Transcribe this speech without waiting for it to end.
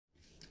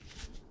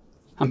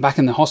I'm back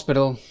in the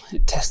hospital.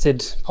 It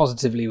tested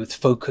positively with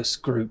focus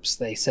groups.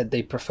 They said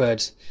they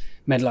preferred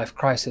Medlife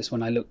Crisis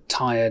when I looked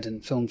tired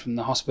and filmed from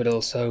the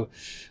hospital. So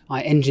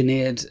I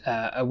engineered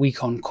a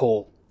week on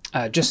call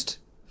just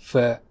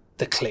for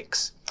the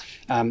clicks.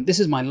 This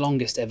is my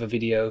longest ever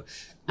video.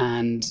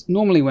 And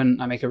normally when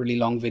I make a really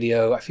long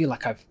video, I feel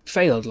like I've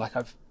failed, like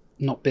I've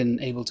not been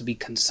able to be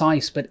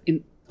concise. But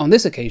on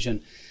this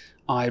occasion,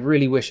 I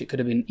really wish it could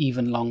have been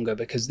even longer,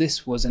 because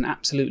this was an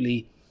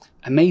absolutely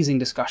amazing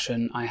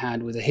discussion I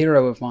had with a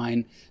hero of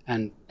mine,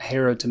 and a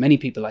hero to many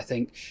people, I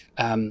think,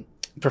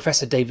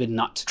 Professor David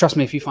Nutt. Trust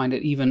me, if you find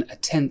it even a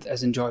tenth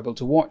as enjoyable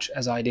to watch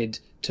as I did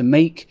to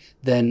make,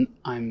 then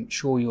I'm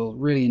sure you'll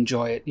really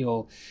enjoy it.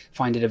 You'll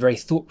find it a very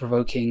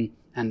thought-provoking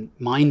and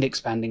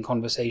mind-expanding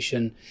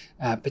conversation,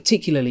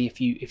 particularly if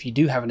you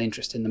do have an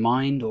interest in the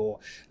mind, or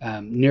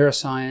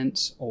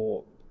neuroscience,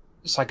 or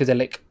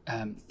psychedelic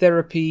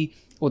therapy,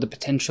 or the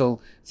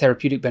potential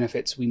therapeutic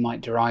benefits we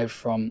might derive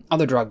from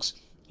other drugs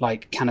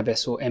like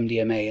cannabis or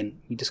MDMA, and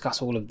we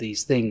discuss all of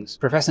these things.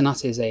 Professor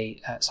Nutt is a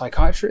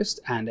psychiatrist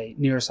and a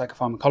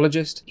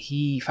neuropsychopharmacologist.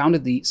 He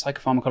founded the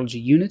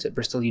psychopharmacology unit at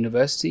Bristol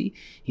University.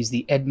 He's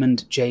the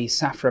Edmund J.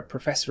 Safra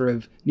Professor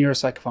of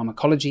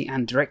Neuropsychopharmacology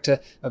and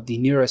Director of the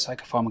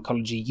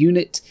Neuropsychopharmacology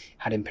Unit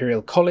at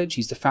Imperial College.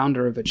 He's the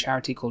founder of a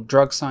charity called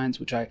Drug Science,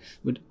 which I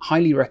would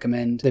highly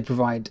recommend. They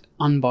provide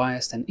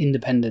unbiased and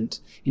independent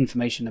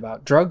information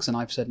about drugs, and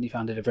I've certainly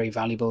found it a very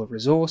valuable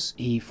resource.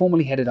 He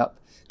formerly headed up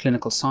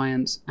clinical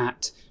science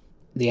at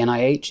the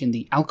NIH in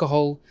the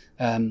alcohol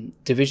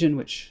division,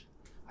 which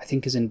I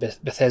think is in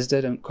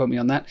Bethesda, don't quote me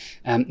on that.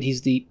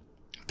 He's the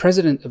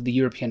president of the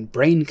European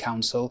Brain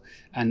Council,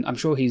 and I'm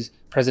sure he's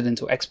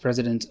president or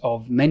ex-president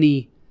of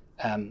many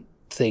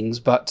things,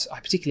 but I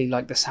particularly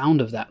like the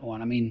sound of that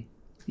one. I mean,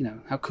 you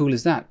know, how cool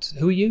is that?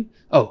 Who are you?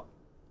 Oh,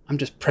 I'm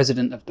just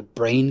president of the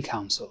Brain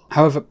Council.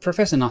 However,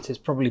 Professor Nutt is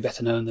probably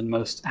better known than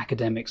most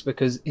academics,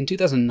 because in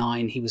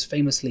 2009 he was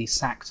famously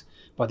sacked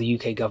by the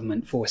UK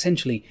government for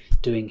essentially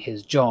doing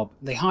his job.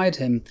 They hired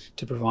him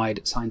to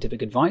provide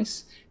scientific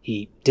advice.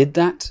 He did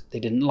that, they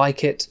didn't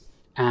like it,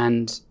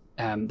 and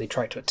they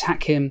tried to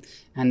attack him,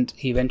 and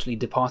he eventually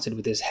departed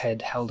with his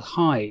head held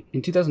high.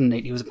 In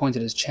 2008, he was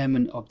appointed as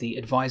chairman of the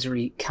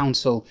Advisory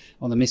Council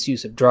on the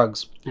Misuse of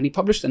Drugs, and he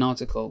published an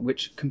article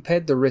which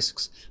compared the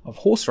risks of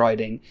horse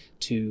riding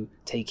to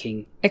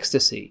taking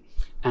ecstasy.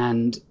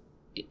 And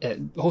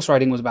horse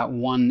riding was about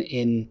 1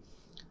 in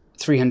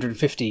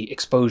 350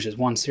 exposures,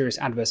 one serious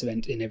adverse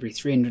event in every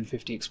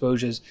 350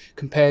 exposures,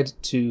 compared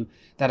to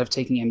that of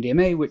taking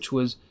MDMA, which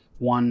was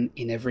 1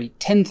 in every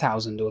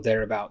 10,000 or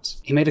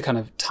thereabouts. He made a kind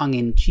of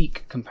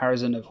tongue-in-cheek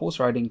comparison of horse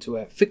riding to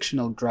a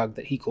fictional drug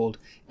that he called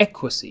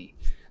ecstasy,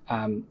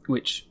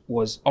 which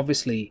was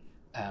obviously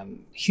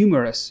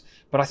humorous,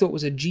 but I thought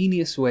was a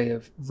genius way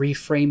of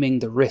reframing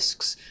the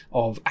risks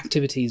of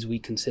activities we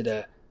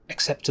consider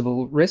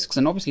acceptable risks.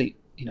 And obviously,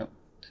 you know,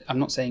 I'm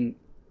not saying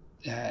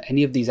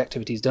any of these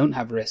activities don't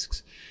have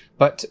risks,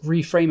 but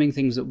reframing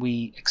things that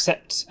we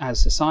accept as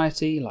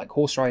society, like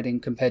horse riding,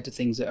 compared to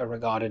things that are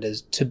regarded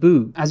as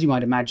taboo. As you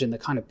might imagine, the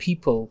kind of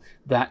people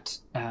that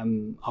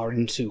are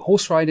into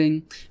horse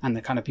riding and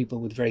the kind of people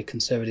with very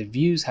conservative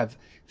views have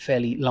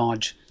fairly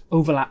large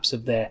overlaps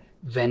of their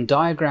Venn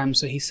diagram,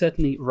 so he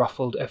certainly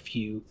ruffled a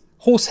few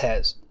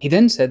horsehairs. He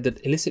then said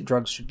that illicit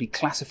drugs should be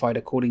classified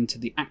according to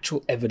the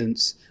actual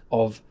evidence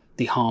of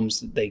the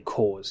harms that they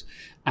cause,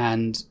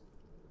 and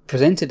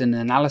presented an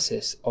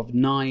analysis of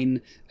 9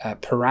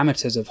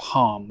 parameters of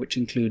harm, which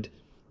include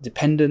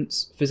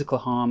dependence, physical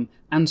harm,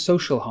 and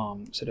social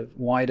harm, sort of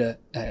wider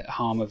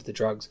harm of the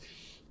drugs.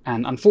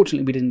 And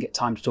unfortunately, we didn't get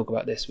time to talk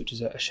about this, which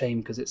is a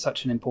shame, because it's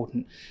such an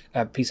important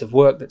piece of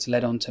work that's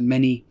led on to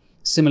many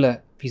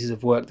similar pieces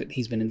of work that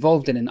he's been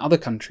involved in other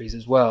countries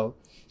as well.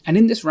 And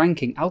in this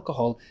ranking,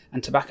 alcohol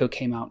and tobacco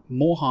came out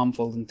more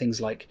harmful than things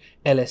like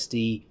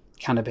LSD,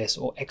 cannabis,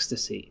 or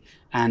ecstasy.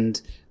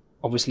 And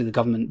obviously, the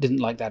government didn't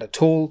like that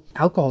at all.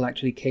 Alcohol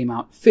actually came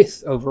out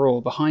 5th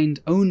overall, behind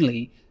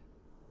only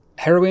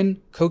heroin,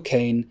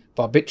 cocaine,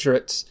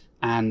 barbiturates,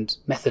 and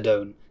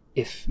methadone,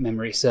 if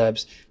memory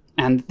serves.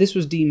 And this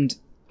was deemed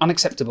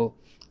unacceptable.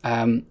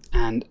 And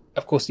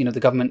of course, you know,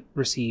 the government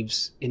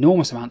receives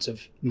enormous amounts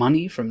of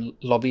money from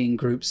lobbying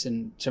groups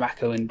in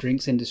tobacco and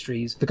drinks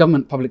industries. The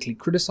government publicly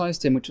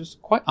criticized him, which was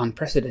quite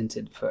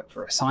unprecedented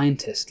for a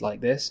scientist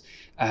like this.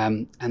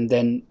 And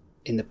then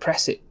in the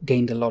press, it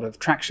gained a lot of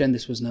traction.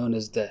 This was known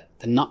as the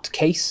Nutt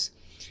case.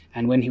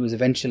 And when he was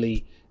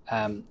eventually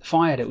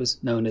fired, it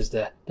was known as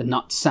the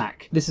Nutt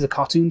sack. This is a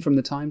cartoon from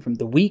the time, from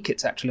The Week.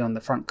 It's actually on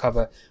the front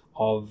cover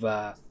of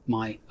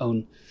my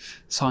own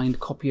signed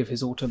copy of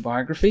his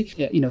autobiography.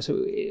 Yeah, you know, so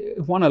it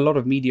won a lot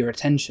of media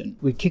attention.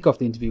 We kick off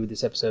the interview with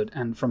this episode,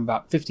 and from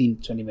about 15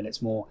 to 20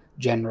 minutes more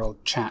general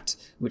chat,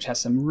 which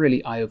has some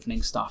really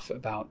eye-opening stuff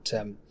about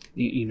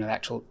you know, the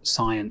actual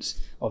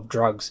science of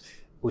drugs,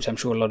 which I'm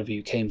sure a lot of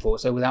you came for.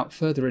 So without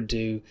further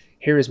ado,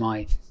 here is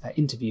my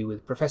interview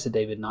with Professor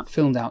David Nutt,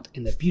 filmed out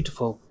in the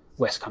beautiful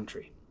West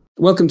Country.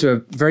 Welcome to a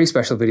very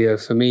special video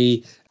for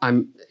me.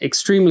 I'm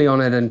extremely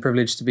honoured and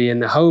privileged to be in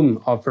the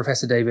home of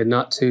Professor David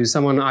Nutt, who's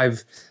someone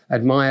I've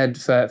admired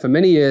for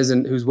many years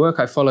and whose work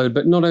I followed,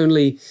 but not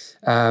only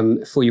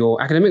for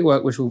your academic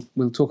work, which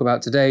we'll talk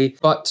about today,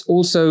 but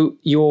also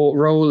your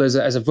role as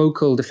a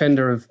vocal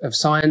defender of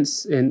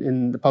science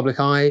in the public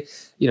eye.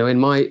 You know, in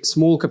my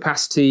small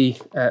capacity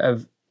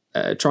of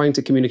trying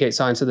to communicate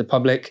science to the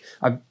public,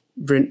 I've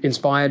been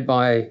inspired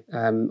by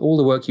all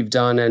the work you've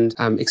done, and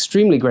I'm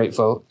extremely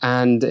grateful,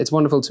 and it's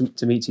wonderful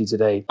to meet you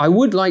today. I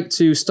would like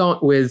to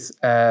start with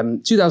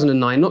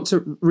 2009, not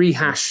to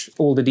rehash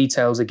all the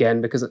details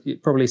again, because you're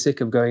probably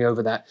sick of going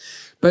over that,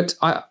 but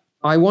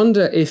I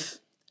wonder if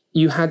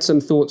you had some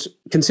thoughts,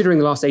 considering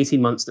the last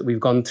 18 months that we've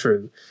gone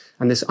through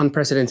and this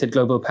unprecedented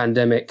global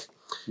pandemic,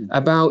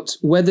 about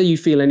whether you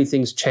feel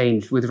anything's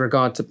changed with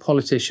regard to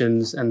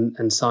politicians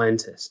and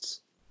scientists.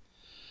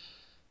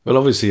 Well,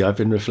 obviously, I've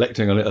been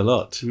reflecting on it a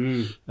lot.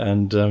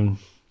 And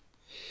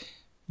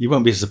you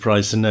won't be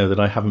surprised to know that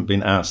I haven't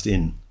been asked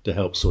in to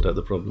help sort out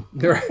the problem.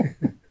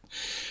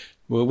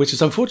 Well, which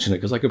is unfortunate,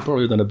 because I could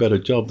probably have done a better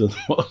job than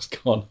what's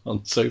gone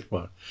on so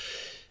far.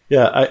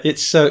 Yeah,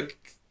 it's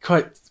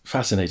quite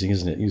fascinating,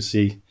 isn't it?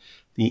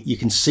 You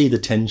can see the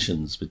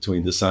tensions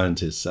between the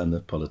scientists and the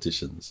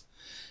politicians.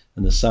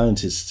 And the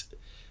scientists,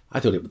 I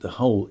thought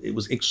it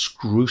was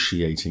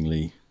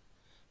excruciatingly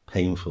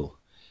painful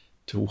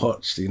to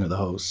watch, the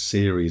whole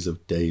series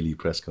of daily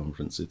press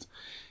conferences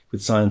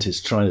with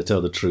scientists trying to tell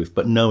the truth,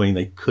 but knowing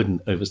they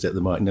couldn't overstep the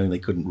mark, knowing they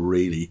couldn't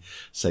really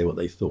say what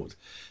they thought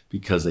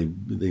because they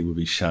would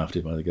be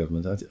shafted by the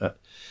government. And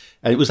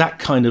it was that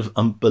kind of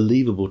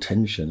unbelievable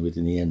tension which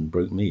in the end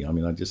broke me. I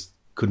mean, I just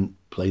couldn't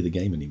play the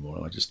game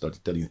anymore. I just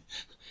started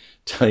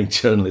telling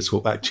journalists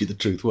what actually the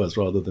truth was,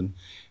 rather than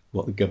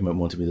what the government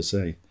wanted me to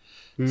say.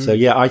 So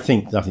yeah, I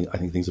think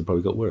things have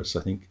probably got worse.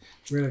 I think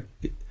really.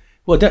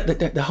 Well,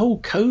 the whole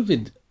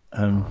COVID.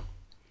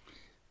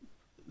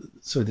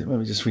 So let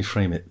me just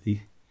reframe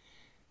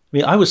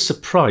it. I was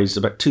surprised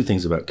about two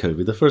things about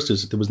COVID. The first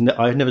is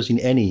I had never seen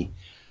any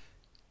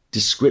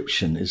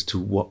description as to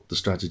what the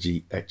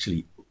strategy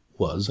actually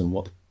was and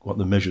what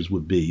the measures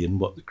would be and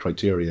what the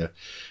criteria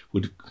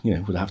would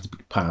have to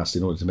be passed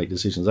in order to make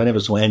decisions. I never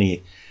saw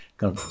any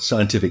kind of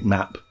scientific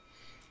map,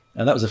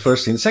 and that was the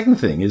first thing. The second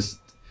thing is,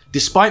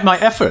 despite my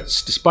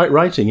efforts, despite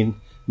writing in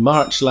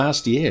March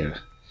last year,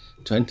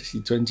 early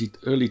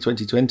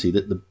 2020,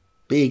 that the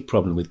big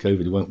problem with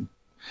COVID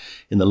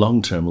in the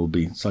long term will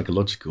be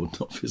psychological,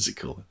 not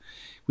physical.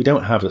 We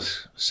don't have a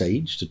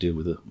SAGE to deal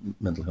with the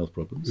mental health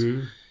problems.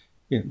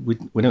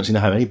 We don't seem to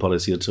have any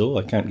policy at all.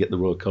 I can't get the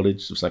Royal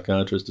College of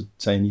Psychiatrists to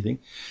say anything.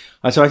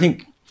 So I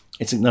think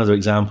it's another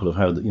example of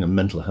how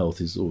mental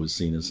health is always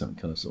seen as some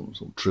kind of sort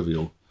of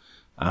trivial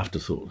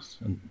afterthought,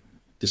 and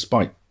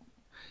despite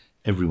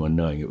everyone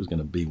knowing it was going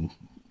to be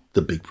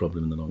the big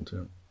problem in the long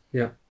term.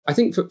 Yeah. I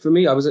think for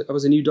me, I was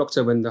a new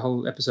doctor when the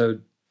whole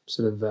episode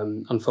sort of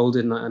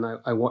unfolded, and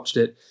I watched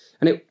it,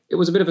 and it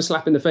was a bit of a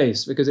slap in the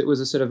face, because it was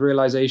a sort of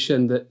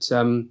realization that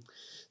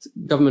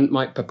government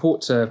might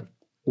purport to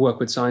work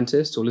with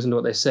scientists or listen to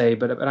what they say,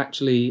 but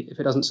actually,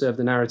 if it doesn't serve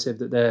the narrative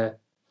that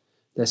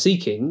they're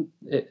seeking,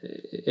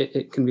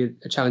 it can be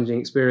a challenging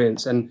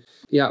experience. And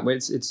yeah,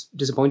 it's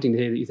disappointing to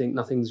hear that you think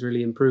nothing's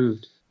really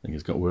improved. I think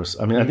it's got worse.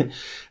 I mean,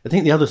 I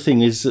think the other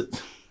thing is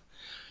that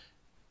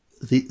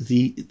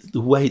the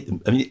way,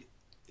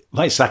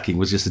 my sacking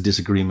was just a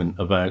disagreement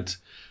about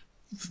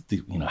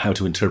how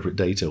to interpret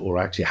data, or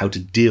actually how to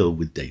deal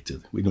with data.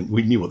 We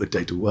knew what the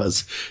data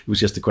was. It was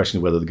just a question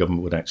of whether the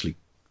government would actually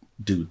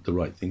do the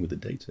right thing with the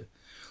data.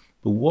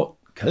 But what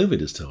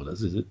COVID has told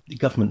us is that the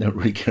government don't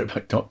really care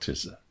about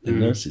doctors and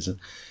nurses, and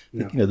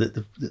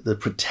the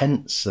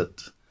pretense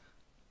at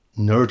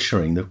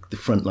nurturing the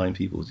frontline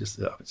people it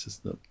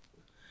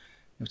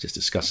was just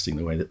disgusting,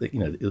 the way that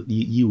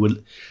you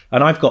would.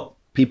 And I've got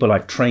people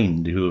I've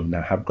trained who have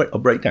now had great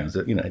breakdowns.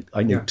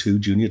 I know two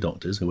junior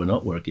doctors who were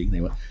not working. They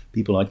were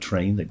people I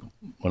trained.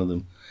 One of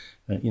them,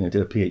 did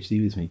a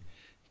PhD with me,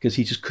 because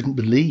he just couldn't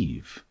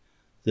believe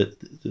that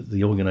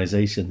the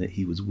organisation that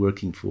he was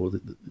working for,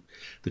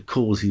 the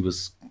cause he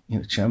was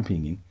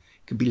championing,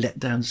 could be let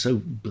down so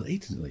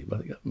blatantly by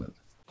the government.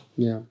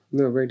 Yeah,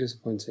 no, very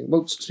disappointing.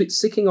 Well,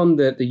 sticking on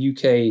the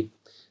UK,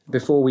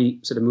 before we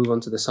sort of move on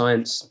to the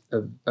science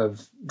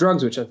of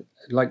drugs, which I'd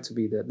like to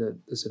be the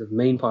sort of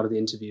main part of the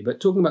interview, but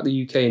talking about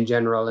the UK in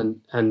general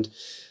and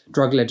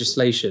drug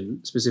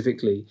legislation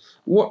specifically,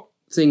 what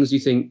things do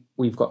you think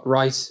we've got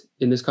right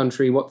in this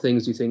country? What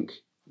things do you think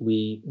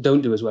we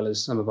don't do as well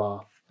as some of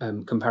our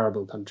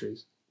comparable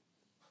countries?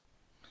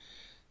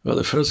 Well,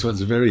 the first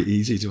one's very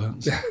easy to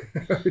answer.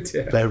 Oh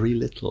dear. Very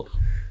little.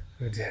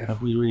 Oh dear.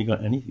 Have we really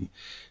got anything?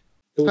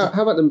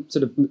 How about the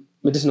sort of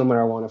medicinal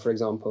marijuana, for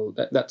example?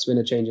 That's been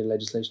a change in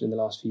legislation in the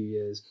last few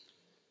years.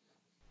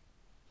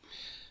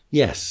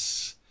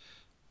 Yes,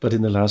 but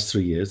in the last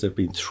 3 years, there have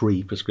been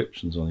 3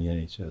 prescriptions on the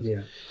NHS.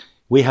 Yeah.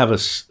 We have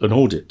an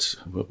audit.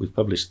 We've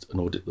published an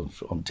audit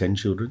on 10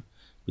 children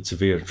with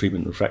severe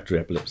treatment refractory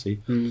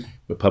epilepsy.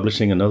 We're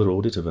publishing another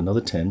audit of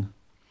another 10.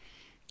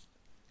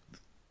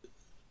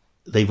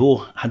 they've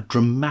all had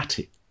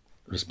dramatic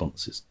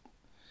responses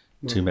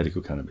to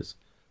medical cannabis.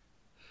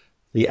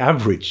 The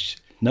average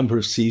number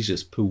of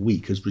seizures per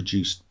week has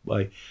reduced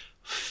by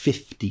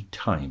 50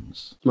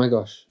 times. My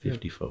gosh.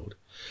 50-fold.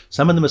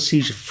 Some of them are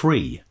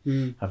seizure-free,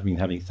 have been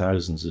having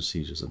thousands of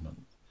seizures a month.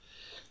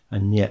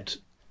 And yet,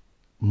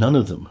 none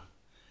of them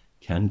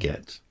can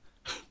get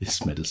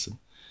this medicine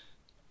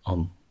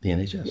on the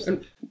NHS.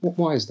 And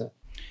why is that?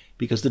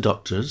 Because the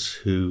doctors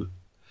who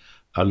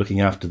are looking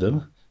after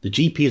them, the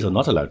GPs are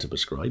not allowed to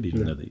prescribe,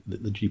 even though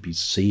the GPs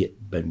see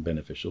it being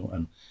beneficial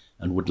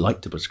and would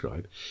like to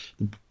prescribe.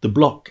 The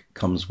block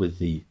comes with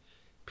the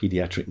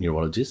pediatric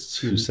neurologists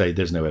who say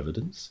there's no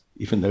evidence,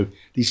 even though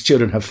these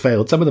children have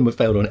failed. Some of them have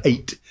failed on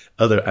 8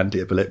 other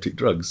anti-epileptic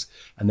drugs,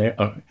 and they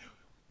are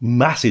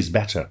masses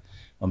better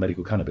on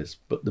medical cannabis.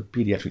 But the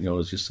pediatric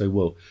neurologists say,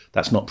 well,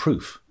 that's not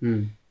proof.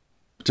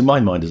 To my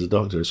mind, as a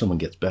doctor, if someone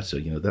gets better,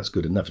 that's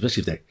good enough,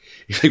 especially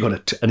if they've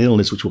got an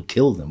illness which will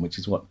kill them, which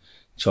is what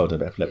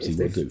childhood epilepsy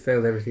will do.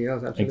 Failed everything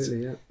else,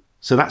 absolutely, yeah.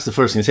 So that's the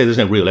first thing. They say there's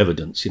no real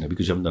evidence,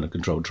 because you haven't done a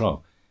controlled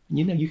trial.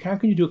 And how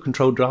can you do a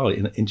controlled trial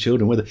in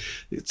children? Whether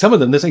some of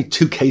them, there's only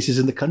 2 cases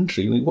in the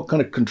country. I mean, what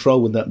kind of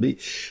control would that be?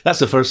 That's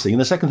the first thing. And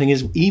the second thing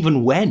is,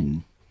 even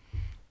when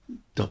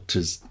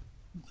doctors,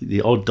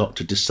 the odd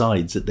doctor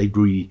decides that they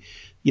really,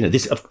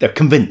 they're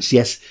convinced,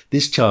 yes,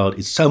 this child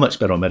is so much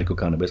better on medical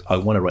cannabis, I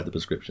want to write the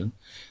prescription,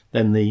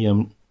 then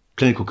the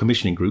clinical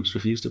commissioning groups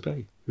refuse to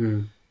pay.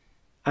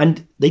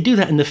 And they do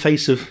that in the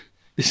face of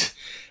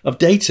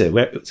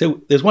data.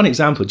 So there's one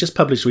example just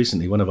published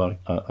recently, one of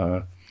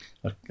our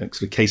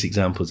sort of case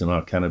examples in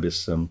our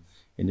cannabis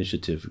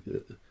initiative.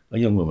 A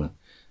young woman,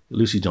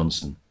 Lucy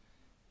Johnson,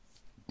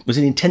 was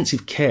in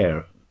intensive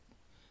care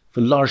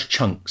for large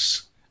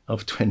chunks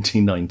of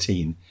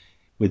 2019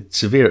 with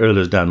severe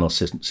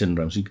Ehlers-Danlos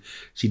syndrome.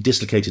 She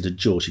dislocated her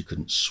jaw. She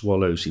couldn't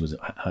swallow. She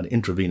had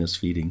intravenous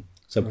feeding,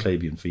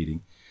 subclavian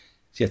feeding.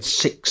 She had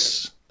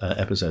 6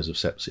 episodes of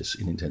sepsis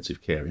in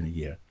intensive care in a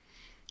year,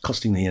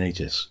 costing the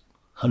NHS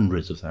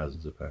hundreds of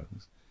thousands of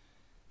pounds.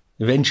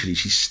 Eventually,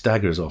 she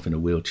staggers off in a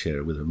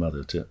wheelchair with her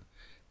mother to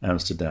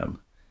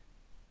Amsterdam,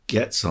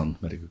 gets on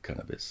medical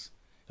cannabis.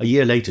 A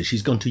year later,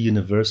 she's gone to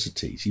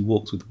university. She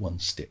walks with 1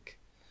 stick.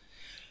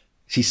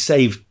 She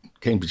saved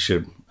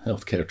Cambridgeshire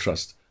Healthcare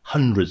Trust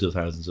hundreds of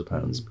thousands of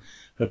pounds.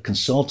 Her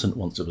consultant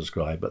wants to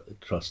prescribe, but the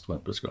trust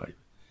won't prescribe.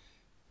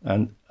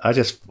 And I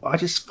just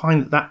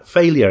find that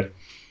failure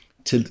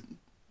to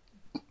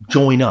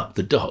join up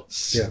the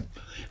dots. Yeah.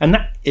 And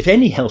that, if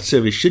any health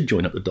service should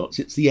join up the dots,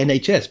 it's the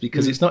NHS,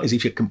 because it's not as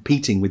if you're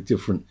competing with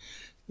different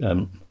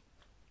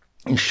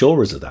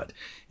insurers of that.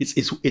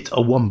 It's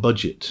a one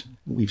budget.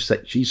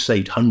 She's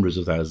saved hundreds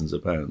of thousands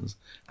of pounds,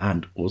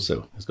 and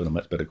also has got a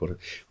much better quality.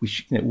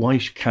 Why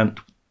can't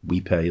we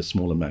pay a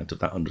small amount of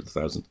that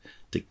 100,000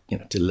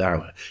 to allow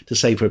her to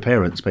save her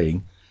parents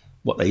paying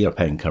what they are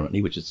paying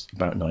currently, which is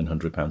about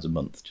 £900 a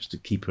month, just to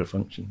keep her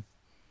functioning?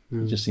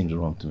 It just seems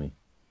wrong to me.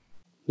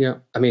 Yeah,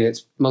 I mean,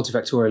 it's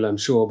multifactorial, I'm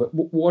sure, but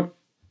what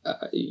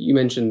you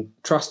mentioned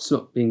trusts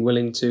not being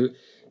willing to.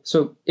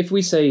 So if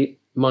we say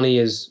money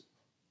is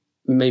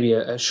maybe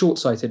a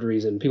short-sighted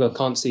reason, people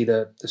can't see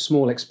the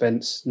small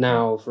expense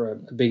now for a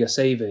bigger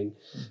saving,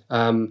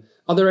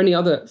 are there any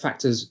other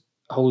factors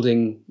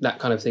holding that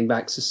kind of thing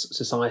back,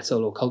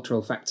 societal or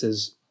cultural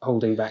factors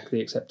holding back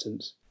the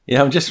acceptance?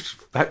 Yeah,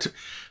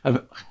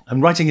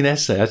 I'm writing an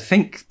essay. I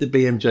think the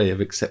BMJ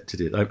have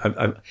accepted it.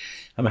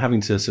 I'm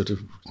having to sort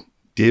of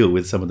deal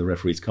with some of the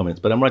referees' comments,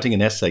 but I'm writing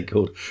an essay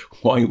called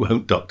 "Why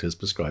Won't Doctors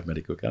Prescribe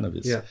Medical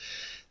Cannabis?"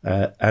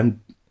 Yeah. And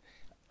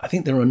I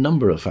think there are a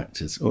number of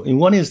factors. And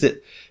one is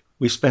that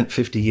we've spent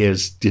 50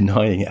 years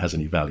denying it has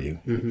any value,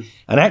 and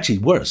actually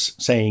worse,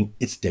 saying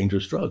it's a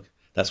dangerous drug.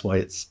 That's why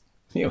it's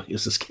a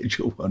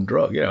Schedule 1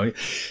 drug.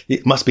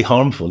 It must be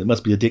harmful. It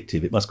must be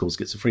addictive. It must cause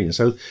schizophrenia.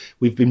 So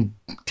we've been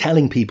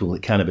telling people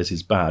that cannabis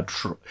is bad.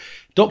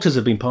 Doctors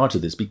have been part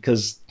of this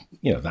because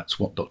that's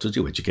what doctors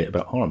do, educate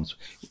about harms.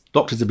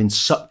 Doctors have been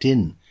sucked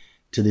in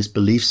to this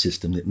belief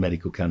system that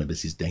medical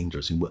cannabis is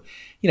dangerous. And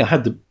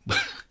had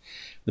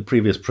the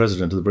previous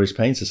president of the British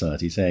Pain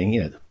Society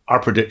saying,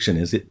 our prediction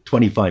is that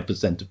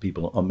 25% of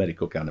people on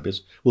medical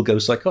cannabis will go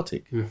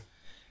psychotic.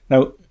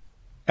 Now,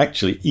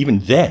 actually, even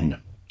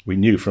then, we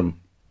knew from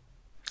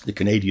the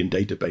Canadian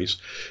database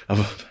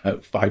of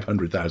about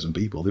 500,000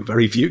 people that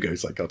very few go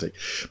psychotic.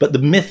 But the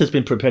myth has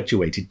been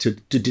perpetuated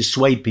to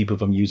dissuade people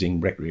from using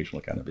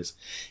recreational cannabis.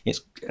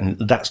 And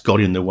that's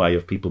got in the way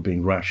of people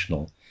being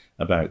rational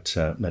about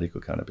medical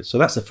cannabis. So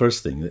that's the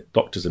first thing, that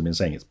doctors have been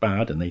saying it's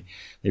bad, and they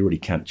really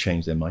can't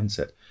change their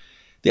mindset.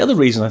 The other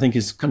reason I think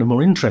is kind of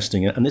more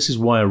interesting, and this is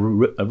why I've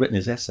written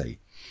this essay,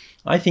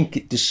 I think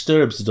it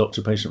disturbs the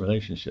doctor-patient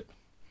relationship.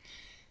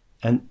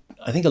 And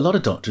I think a lot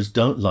of doctors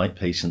don't like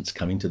patients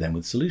coming to them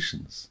with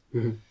solutions,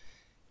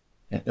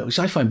 which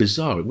I find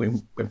bizarre.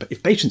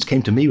 If patients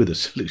came to me with a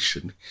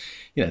solution,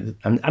 and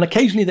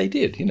occasionally they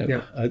did,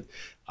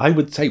 I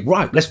would say,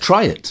 right, let's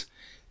try it.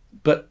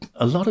 But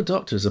a lot of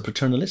doctors are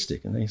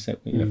paternalistic, and they say,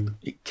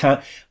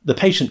 the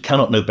patient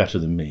cannot know better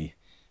than me.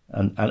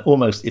 And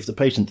almost, if the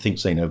patient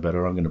thinks they know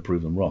better, I'm going to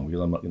prove them wrong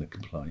because I'm not going to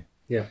comply.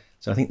 Yeah.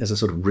 So I think there's a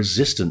sort of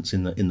resistance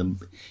in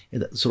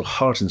the sort of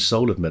heart and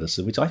soul of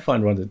medicine, which I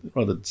find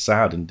rather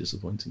sad and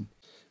disappointing.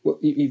 Well,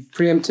 you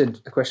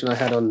preempted a question I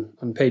had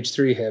on page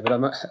 3 here, but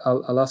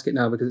I'll ask it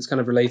now because it's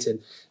kind of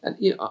related. And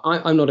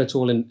I'm not at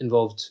all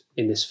involved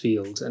in this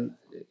field, and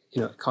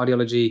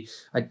cardiology,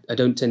 I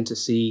don't tend to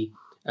see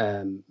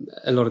a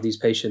lot of these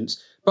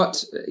patients.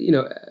 But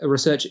a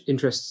research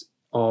interest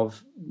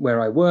of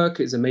where I work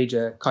is a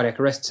major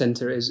cardiac arrest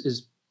center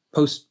is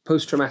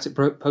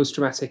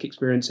post-traumatic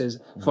experiences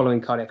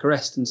following cardiac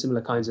arrest and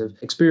similar kinds of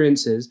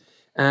experiences.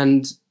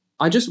 And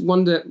I just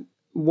wonder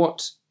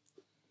what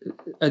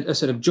a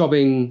sort of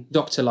jobbing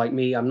doctor like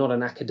me, I'm not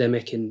an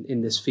academic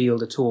in this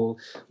field at all,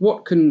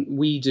 what can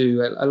we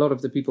do? A lot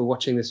of the people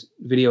watching this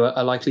video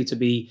are likely to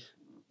be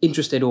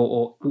interested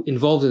or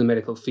involved in the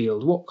medical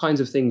field. What kinds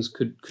of things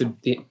could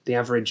the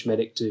average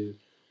medic do?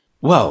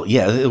 Well,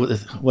 yeah,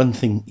 one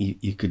thing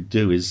you could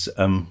do is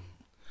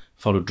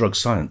follow Drug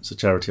Science, a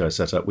charity I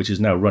set up, which is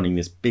now running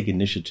this big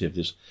initiative.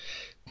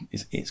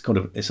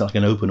 It's like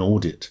an open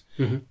audit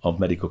of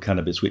medical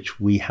cannabis, which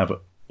we have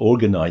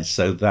organised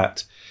so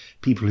that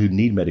people who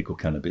need medical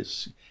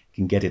cannabis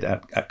can get it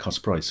at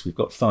cost price. We've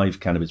got 5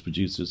 cannabis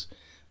producers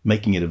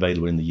making it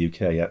available in the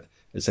UK at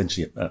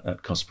essentially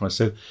at cost price.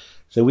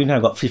 So we've now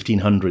got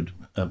 1,500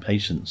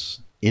 patients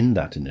in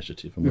that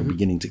initiative, and we're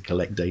beginning to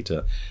collect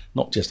data,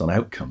 not just on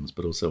outcomes,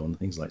 but also on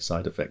things like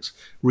side effects,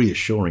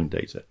 reassuring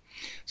data.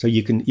 So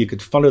you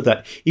could follow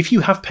that. If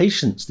you have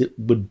patients that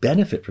would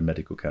benefit from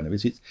medical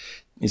cannabis,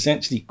 it's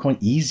actually quite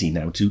easy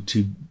now to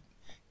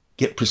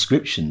get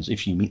prescriptions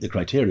if you meet the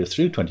criteria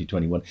through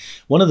 2021.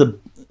 One of the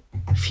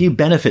few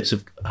benefits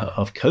of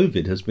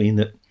COVID has been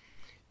that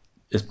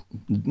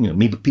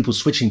people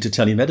switching to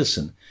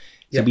telemedicine.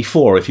 So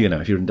before, if you're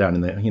down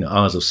in the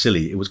Isles of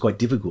Scilly, it was quite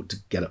difficult to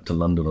get up to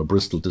London or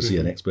Bristol to see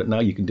an expert. Now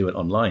you can do it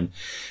online,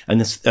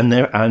 and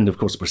of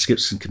course the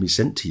prescription can be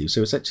sent to you.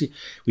 So it's actually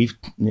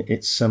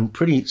it's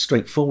pretty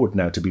straightforward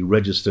now to be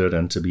registered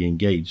and to be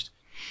engaged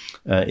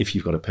if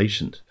you've got a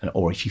patient,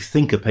 or if you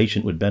think a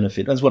patient would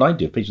benefit. That's what I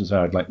do. If patients say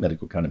I'd like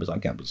medical cannabis, I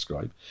can't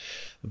prescribe,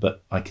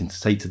 but I can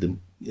say to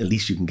them, at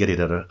least you can get it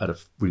at a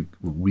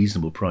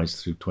reasonable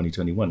price through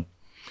 2021.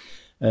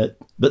 But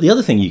the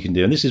other thing you can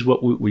do, and this is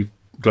what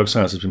Drug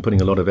Science has been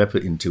putting a lot of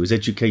effort into, is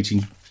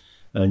educating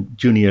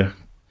junior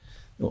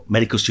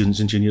medical students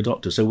and junior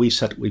doctors. So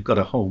we've got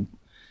a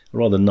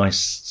rather nice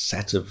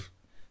set of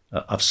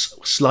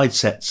slide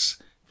sets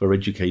for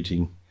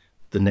educating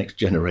the next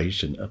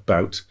generation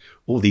about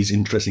all these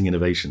interesting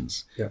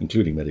innovations,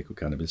 including medical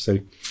cannabis. So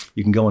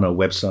you can go on our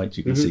website,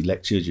 you can see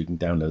lectures, you can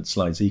download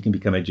slides, so you can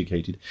become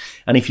educated.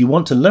 And if you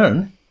want to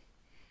learn,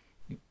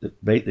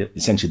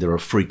 essentially there are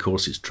free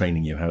courses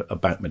training you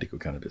about medical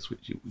cannabis,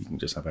 which you can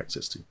just have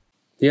access to.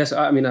 Yes,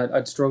 I mean,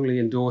 I'd strongly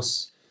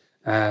endorse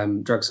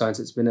Drug Science.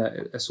 It's been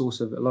a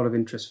source of a lot of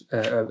interest,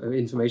 of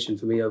information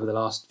for me over the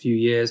last few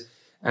years.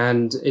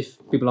 And if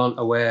people aren't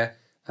aware,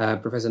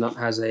 Professor Nutt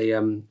has a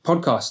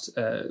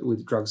podcast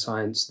with Drug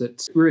Science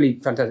that's really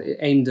fantastic,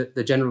 aimed at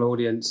the general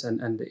audience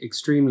and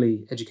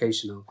extremely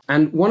educational.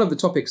 And one of the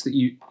topics that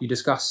you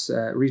discuss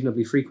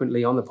reasonably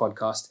frequently on the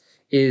podcast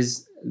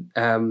is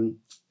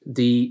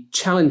the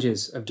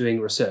challenges of doing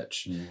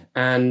research.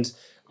 And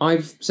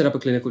I've set up a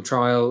clinical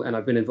trial and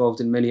I've been involved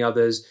in many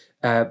others,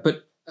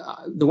 but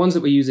the ones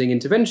that were using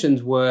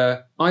interventions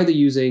were either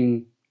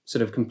using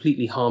sort of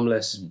completely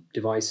harmless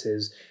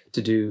devices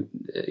to do,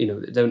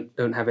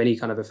 don't have any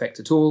kind of effect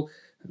at all.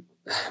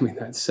 I mean,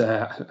 that's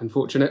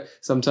unfortunate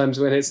sometimes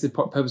when it's the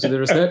purpose of the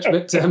research,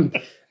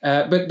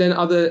 but then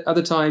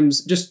other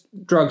times just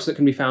drugs that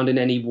can be found in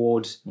any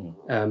ward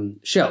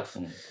shelf.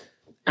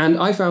 And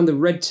I found the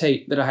red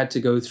tape that I had to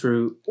go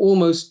through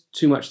almost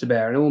too much to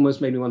bear, and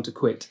almost made me want to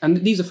quit. And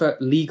these are for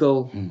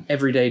legal,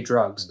 everyday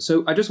drugs.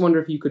 So I just wonder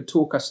if you could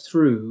talk us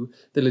through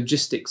the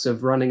logistics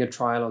of running a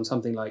trial on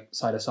something like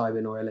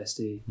psilocybin or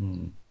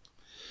LSD.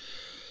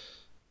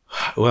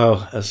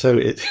 Well, so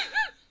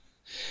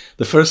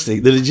the first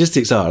thing, the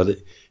logistics are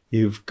that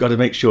you've got to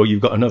make sure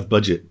you've got enough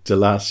budget to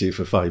last you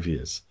for 5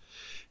 years,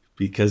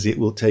 because it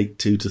will take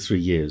 2 to 3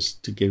 years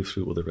to go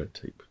through all the red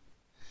tape.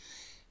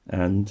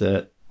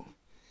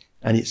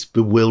 And it's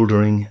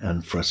bewildering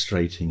and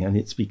frustrating, and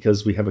it's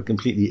because we have a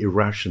completely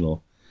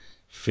irrational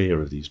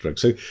fear of these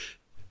drugs. So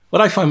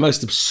what I find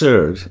most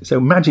absurd, so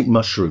magic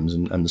mushrooms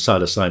and the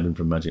psilocybin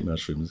from magic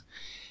mushrooms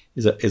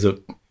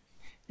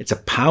it's a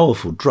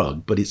powerful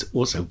drug, but it's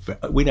also,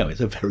 we know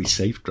it's a very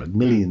safe drug.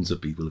 Millions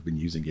of people have been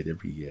using it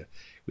every year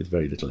with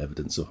very little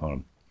evidence of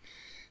harm.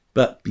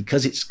 But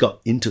because it's got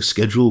into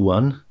Schedule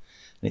 1, and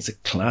it's a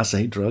Class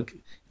A drug,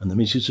 and the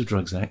Misuse of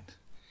Drugs Act,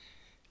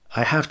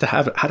 I had to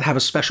have a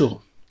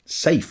special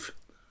safe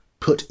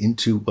put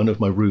into one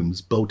of my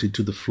rooms, bolted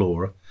to the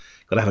floor.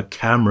 Got to have a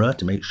camera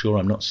to make sure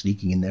I'm not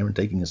sneaking in there and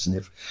taking a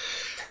sniff.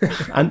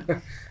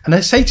 and I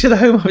say to the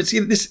Home Office,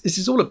 this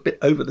is all a bit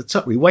over the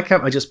top. Why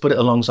can't I just put it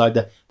alongside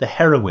the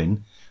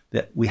heroin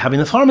that we have in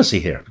the pharmacy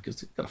here,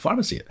 because they've got a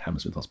pharmacy at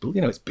Hammersmith Hospital.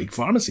 You know, it's a big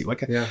pharmacy.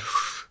 Like,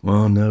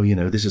 well, no, you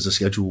know, this is a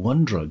Schedule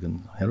 1 drug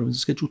and heroin's a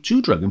Schedule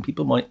 2 drug, and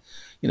people might,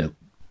 you know,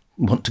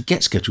 want to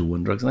get Schedule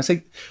 1 drugs. And I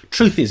say,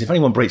 truth is, if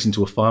anyone breaks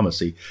into a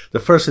pharmacy, the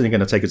first thing they're going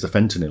to take is the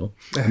fentanyl,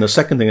 and the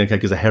second thing they're going to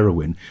take is the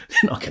heroin.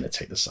 They're not going to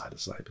take the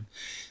psilocybin.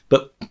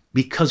 But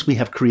because we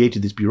have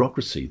created this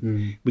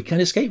bureaucracy, we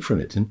can't escape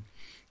from it. And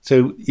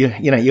so,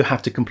 you know, you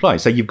have to comply.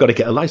 So you've got to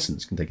get a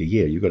license. It can take a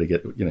year. You've got to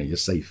get, you know, you're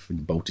safe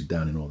and bolted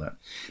down and all that.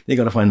 Then you've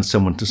got to find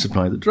someone to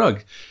supply the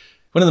drug.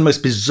 One of the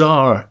most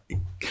bizarre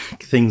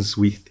things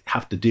we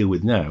have to deal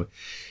with now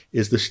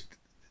is this.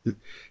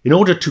 In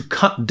order to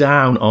cut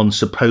down on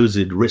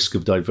supposed risk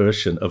of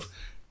diversion of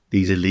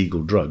these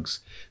illegal drugs,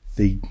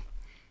 the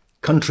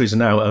countries are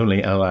now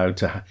only allowed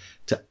to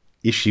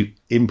issue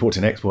import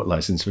and export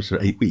licenses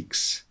for 8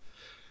 weeks.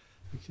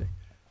 Okay.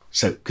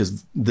 So,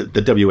 because the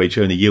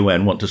WHO and the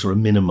UN want to sort of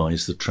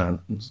minimise the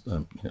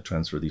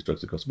transfer of these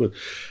drugs across the world.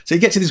 So you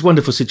get to this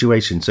wonderful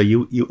situation. So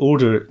you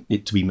order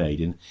it to be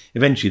made, and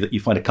eventually that you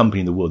find a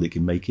company in the world that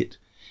can make it.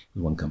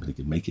 One company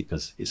can make it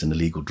because it's an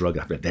illegal drug.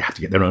 They have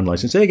to get their own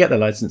license. So they get their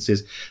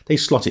licenses, they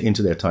slot it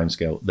into their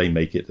timescale, they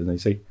make it, and they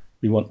say,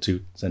 we want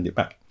to send it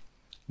back.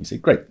 You say,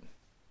 great.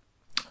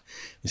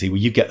 You say, well,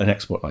 you get an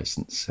export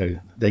license. So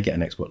they get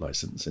an export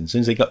license. And as soon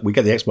as we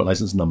get the export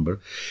license number,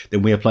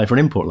 then we apply for an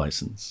import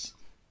license.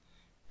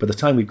 By the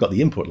time we've got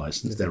the import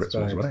license, their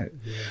export's run out.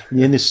 Yeah. And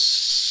you're in this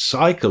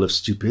cycle of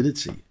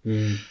stupidity,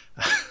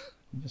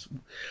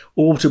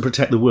 all to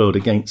protect the world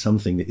against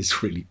something that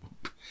is really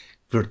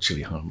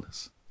virtually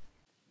harmless.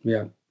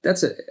 Yeah,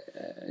 that's an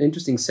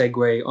interesting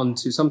segue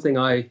onto something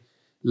I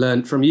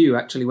learned from you,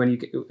 actually, when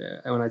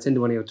I attended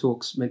one of your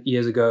talks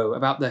years ago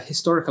about the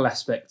historical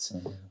aspects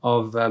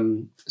of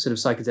sort of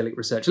psychedelic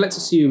research. Let's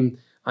assume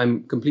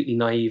I'm completely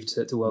naive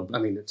to well, I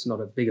mean, it's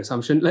not a big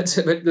assumption. Let's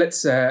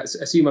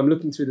assume I'm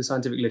looking through the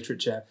scientific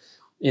literature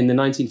in the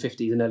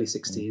 1950s and early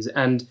 60s,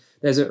 and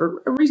there's a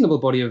reasonable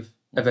body of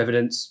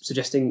evidence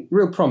suggesting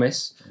real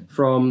promise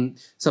from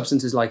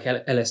substances like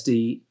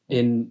LSD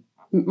in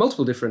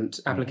multiple different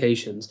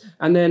applications,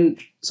 and then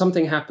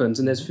something happens,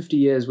 and there's 50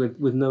 years with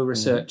no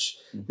research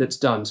that's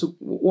done. So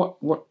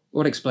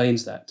what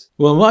explains that?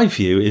 Well, my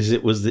view is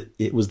it was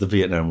the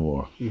Vietnam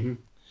War.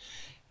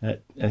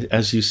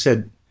 As you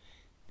said,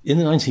 in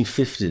the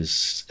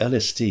 1950s,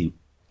 LSD,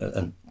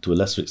 and to a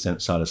lesser extent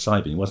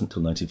psilocybin, it wasn't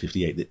until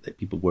 1958 that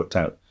people worked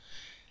out.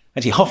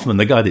 Actually, Hoffman,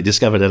 the guy that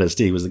discovered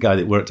LSD, was the guy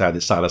that worked out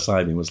that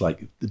psilocybin was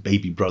like the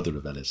baby brother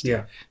of LSD.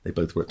 Yeah. They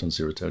both worked on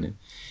serotonin.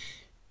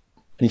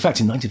 And in fact,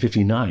 in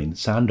 1959,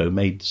 Sandow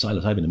made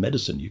psilocybin a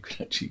medicine. You could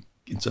actually,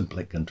 in some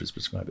countries,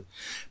 prescribe it.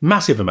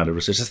 Massive amount of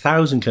research,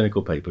 1,000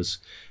 clinical papers.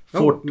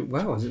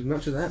 Wow, is it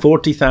much of that?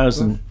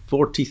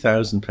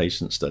 40,000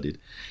 patients studied.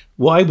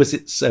 Why was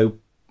it so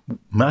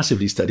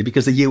massively studied?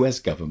 Because the US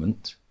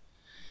government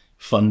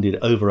funded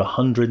over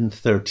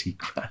 130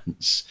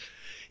 grants.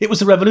 It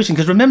was a revolution,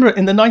 because remember,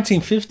 in the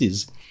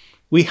 1950s,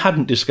 we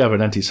hadn't discovered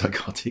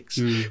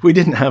antipsychotics. We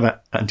didn't have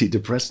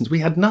antidepressants. We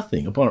had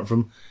nothing apart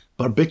from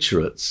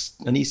barbiturates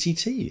and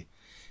ECT.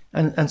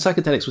 And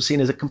psychedelics were seen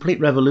as a complete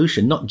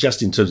revolution, not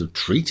just in terms of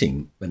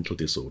treating mental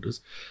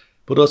disorders,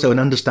 but also in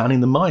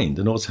understanding the mind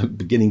and also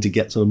beginning to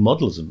get some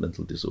models of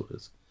mental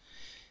disorders.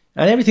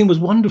 And everything was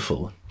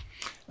wonderful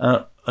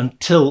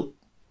until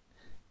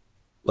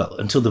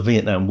the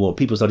Vietnam War.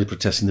 People started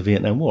protesting the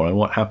Vietnam War. And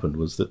what happened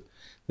was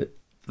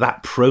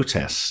that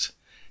protest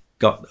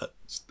got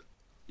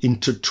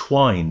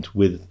intertwined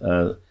with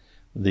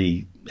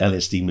the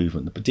LSD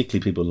movement,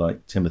 particularly people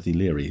like Timothy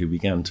Leary, who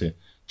began to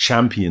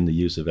champion the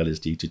use of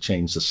LSD to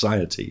change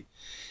society,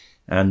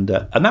 and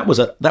that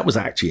was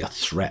actually a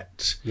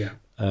threat. Yeah.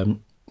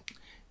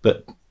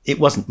 But it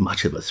wasn't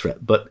much of a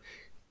threat. But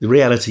the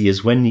reality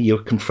is, when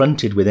you're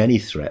confronted with any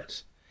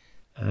threat,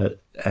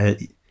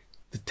 the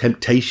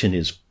temptation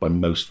is by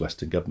most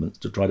Western governments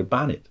to try to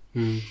ban it,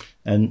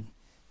 and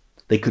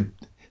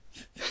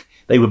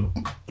they were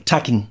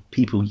attacking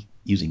people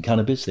using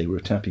cannabis. They were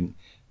attacking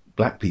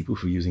black people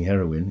for using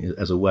heroin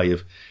as a way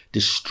of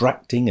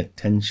distracting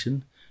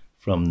attention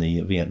from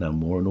the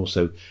Vietnam War, and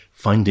also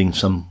finding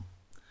some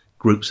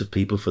groups of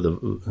people for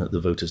the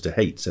voters to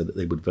hate, so that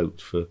they would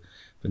vote for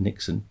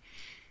Nixon.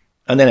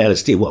 And then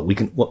LSD,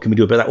 what can we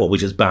do about that? Well, we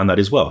just ban that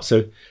as well.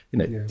 So,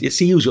 it's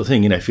the usual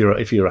thing. If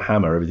you're a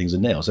hammer, everything's a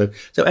nail. So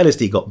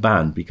LSD got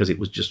banned because it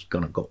was just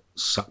kind of got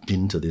sucked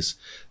into this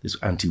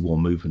anti-war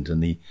movement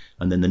and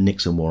then the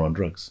Nixon war on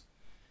drugs.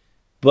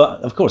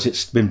 But of course,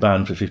 it's been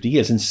banned for 50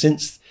 years, and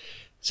since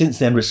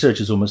then, research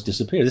has almost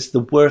disappeared. This is the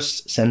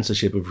worst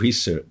censorship of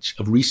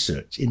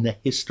research in the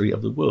history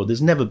of the world.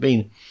 There's never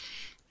been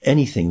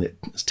anything that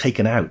has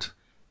taken out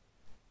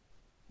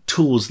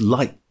tools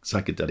like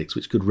psychedelics,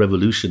 which could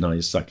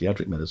revolutionize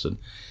psychiatric medicine,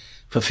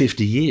 for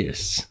 50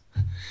 years.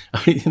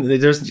 I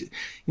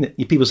mean,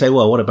 people say,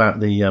 well, what about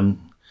the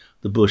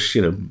Bush,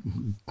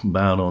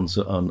 ban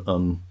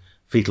on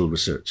fetal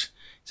research?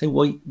 Say,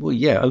 well,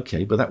 yeah,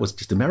 okay, but that was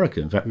just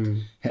America. In fact,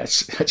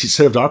 it actually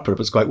served our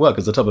purpose quite well,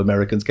 because the top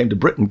Americans came to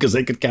Britain because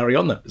they could carry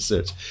on that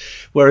research.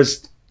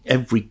 Whereas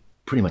every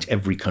pretty much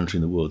every country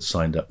in the world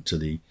signed up to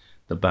the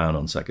ban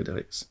on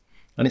psychedelics.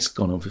 And it's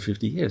gone on for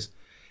 50 years.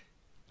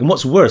 And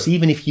what's worse,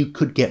 even if you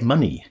could get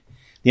money,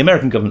 the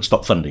American government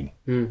stopped funding,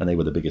 and they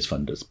were the biggest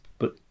funders.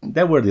 But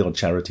there were the odd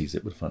charities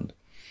that would fund.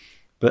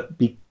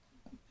 But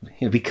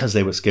because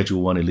they were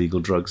Schedule I illegal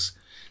drugs,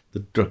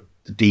 the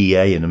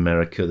DEA in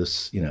America, and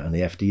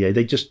the FDA,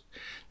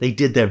 they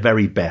did their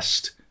very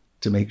best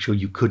to make sure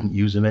you couldn't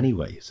use them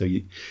anyway. So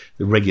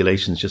the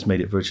regulations just made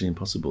it virtually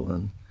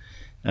impossible.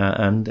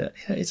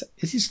 It's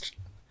just,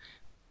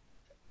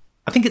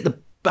 I think at the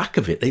back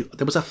of it,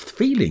 there was a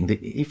feeling that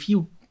if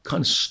you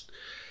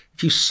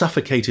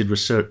suffocated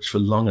research for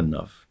long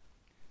enough,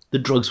 the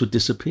drugs would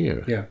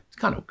disappear. Yeah, it's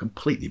kind of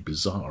completely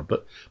bizarre,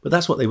 but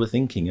that's what they were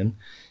thinking,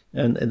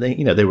 and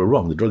they were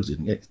wrong. The drugs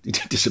didn't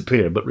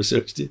disappear, but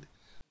research did.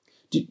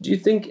 Do you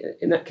think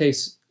in that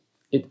case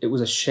it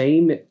was a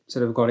shame it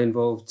sort of got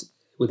involved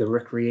with a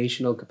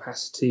recreational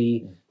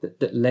capacity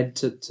that led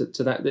to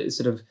that it's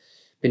sort of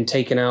been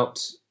taken out?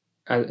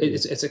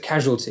 It's a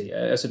casualty,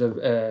 a sort of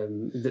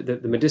the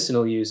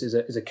medicinal use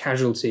is a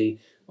casualty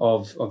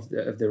of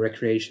the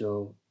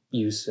recreational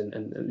use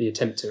and the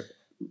attempt to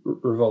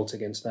revolt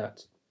against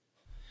that.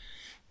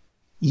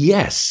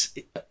 Yes,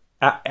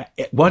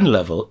 at one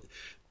level,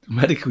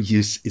 medical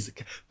use is,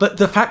 but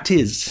the fact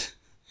is,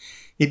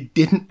 it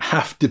didn't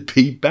have to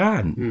be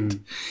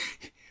banned.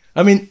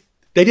 I mean,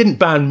 they didn't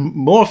ban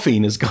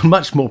morphine as got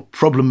much more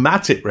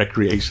problematic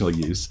recreational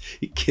use.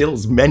 It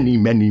kills many,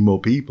 many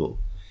more people.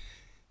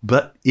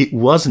 But it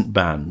wasn't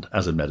banned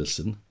as a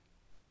medicine.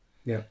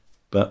 Yeah.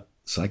 But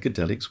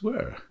psychedelics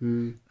were,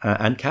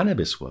 and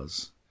cannabis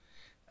was.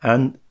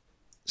 And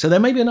so there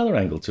may be another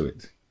angle to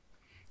it.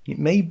 It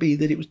may be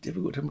that it was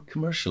difficult to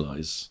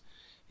commercialize.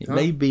 It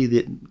may be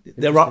that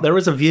there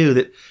is a view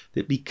that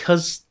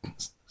because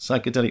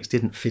psychedelics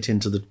didn't fit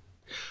into the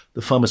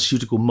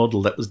pharmaceutical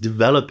model that was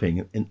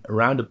developing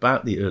around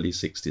about the early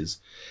 60s,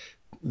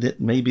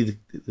 that maybe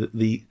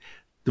the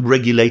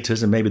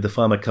regulators and maybe the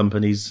pharma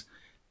companies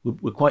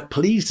were quite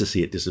pleased to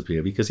see it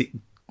disappear, because it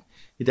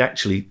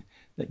actually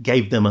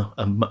gave them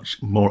a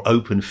much more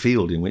open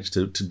field in which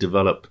to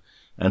develop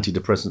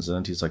antidepressants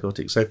and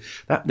antipsychotics. So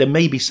there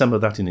may be some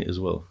of that in it as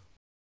well.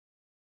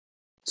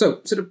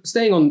 So sort of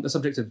staying on the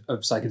subject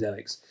of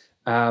psychedelics,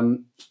 I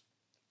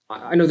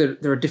know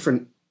that there are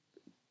different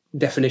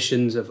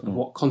definitions of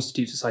what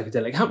constitutes a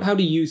psychedelic. How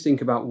do you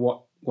think about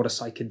what a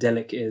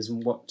psychedelic is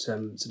and what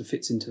sort of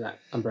fits into that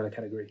umbrella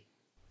category?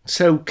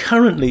 So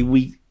currently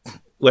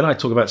when I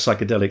talk about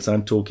psychedelics,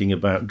 I'm talking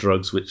about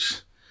drugs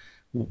which,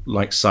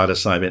 like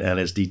psilocybin,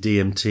 LSD,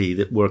 DMT,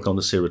 that work on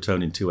the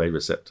serotonin 2A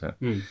receptor,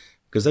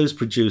 because those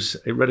produce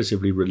a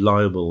relatively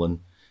reliable and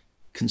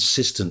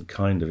consistent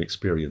kind of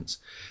experience,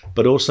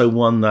 but also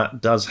one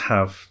that does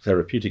have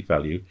therapeutic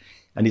value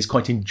and is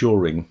quite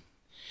enduring.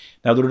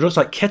 Now, there are drugs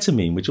like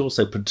ketamine, which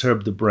also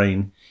perturb the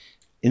brain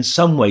in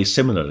some ways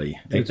similarly.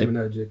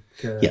 Glutaminergic.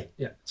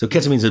 Yeah. So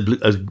ketamine's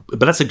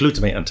but that's a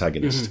glutamate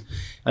antagonist,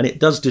 and it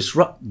does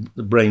disrupt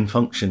the brain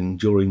function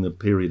during the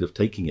period of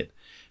taking it,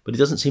 but it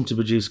doesn't seem to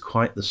produce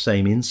quite the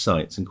same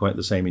insights and quite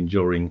the same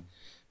enduring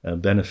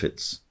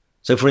benefits.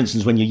 So, for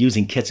instance, when you're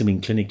using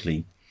ketamine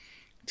clinically,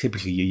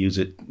 typically you use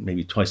it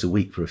maybe twice a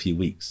week for a few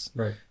weeks,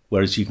 right?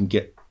 Whereas you can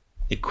get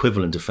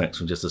equivalent effects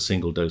from just a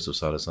single dose of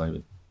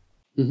psilocybin.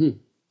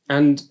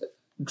 And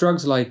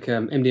drugs like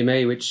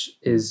MDMA, which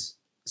is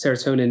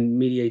serotonin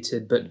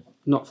mediated but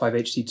not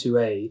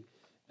 5-HT2A,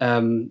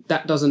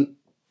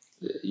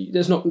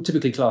 that's not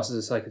typically classed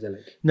as a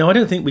psychedelic. No, I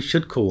don't think we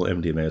should call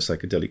MDMA a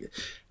psychedelic.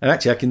 And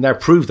actually, I can now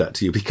prove that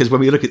to you, because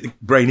when we look at the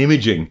brain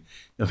imaging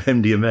of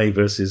MDMA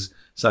versus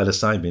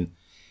psilocybin,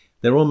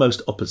 they're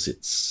almost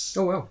opposites.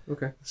 Oh, wow.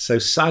 Okay. So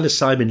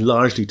psilocybin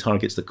largely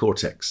targets the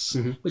cortex,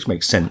 which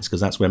makes sense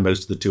because that's where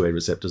most of the 2A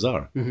receptors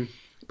are.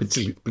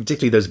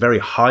 Particularly those very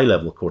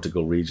high-level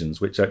cortical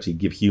regions, which actually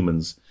give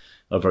humans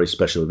very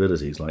special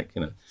abilities, like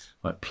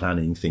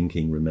planning,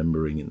 thinking,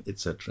 remembering,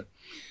 etc.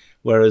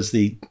 Whereas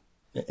the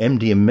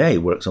MDMA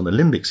works on the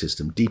limbic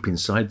system, deep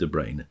inside the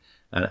brain,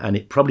 and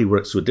it probably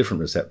works through a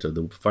different receptor,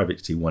 the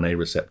 5-HT1A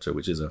receptor,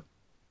 which is a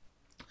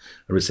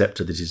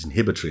receptor that is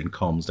inhibitory and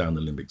calms down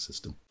the limbic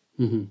system.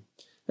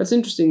 That's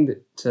interesting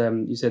that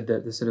you said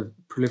that the sort of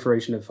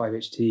proliferation of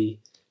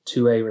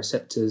 5-HT2A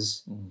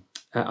receptors.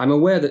 I'm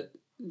aware that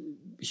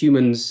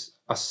humans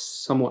are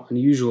somewhat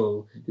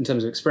unusual in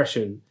terms of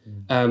expression.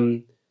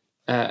 Do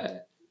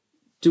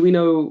we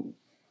know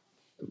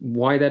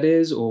why that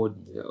is, or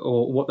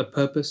what the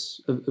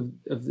purpose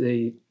of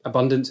the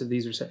abundance of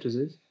these receptors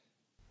is?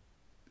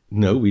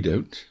 No, we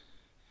don't.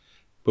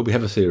 But we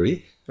have a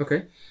theory.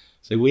 Okay.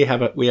 So we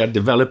are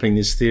developing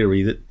this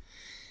theory that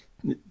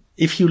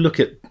if you look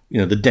at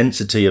the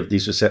density of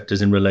these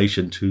receptors in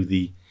relation to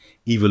the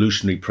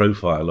evolutionary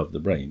profile of the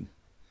brain,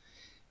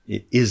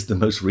 it is the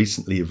most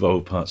recently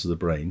evolved parts of the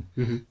brain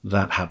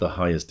that have the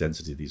highest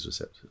density of these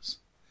receptors.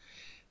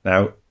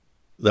 Now,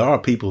 there are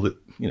people that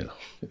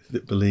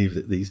that believe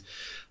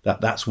that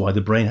that's why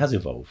the brain has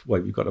evolved. Why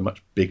we've got a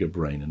much bigger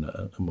brain and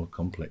a more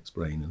complex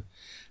brain,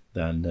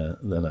 than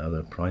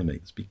other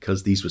primates,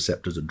 because these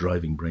receptors are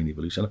driving brain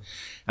evolution.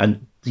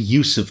 And the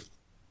use of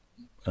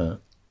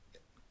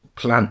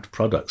plant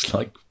products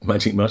like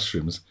magic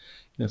mushrooms,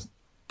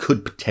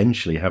 could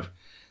potentially have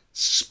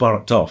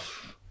sparked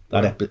off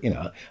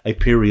that a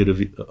period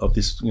of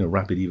this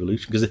rapid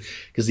evolution, because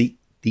the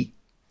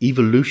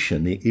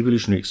evolutionary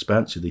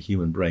expansion of the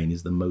human brain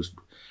is the most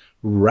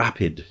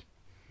rapid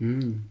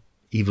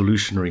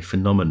evolutionary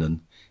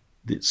phenomenon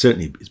that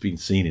certainly is being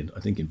seen in, I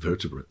think,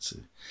 invertebrates.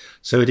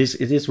 So it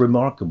is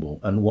remarkable,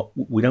 and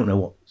we don't know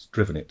what's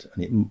driven it.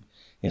 And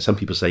some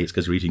people say it's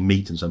because we're eating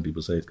meat, and some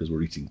people say it's because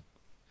we're eating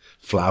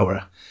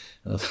flour.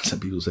 Some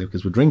people say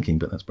because we're drinking,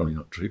 but that's probably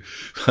not true.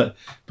 But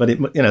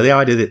the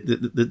idea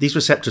that these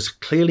receptors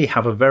clearly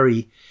have a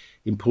very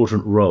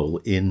important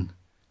role in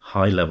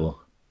high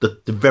level, the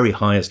very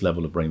highest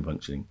level of brain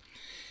functioning,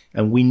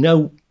 and we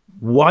know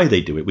why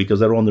they do it, because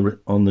they're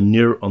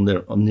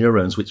on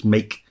neurons which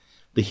make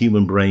the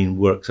human brain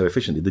work so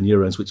efficiently, the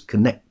neurons which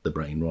connect the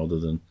brain rather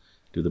than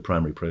do the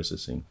primary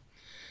processing.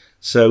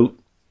 So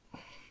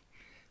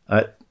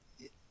I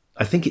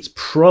think it's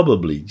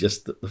probably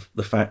just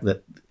the fact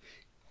that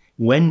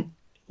when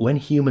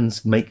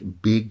humans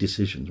make big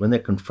decisions, when they're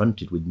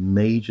confronted with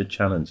major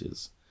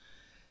challenges,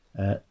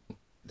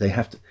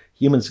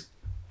 humans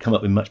come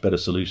up with much better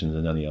solutions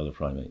than any other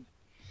primate.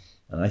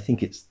 And I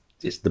think it's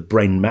the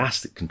brain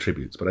mass that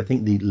contributes, but I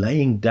think the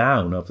laying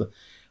down of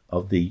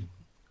the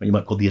what you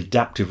might call the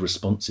adaptive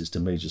responses to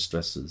major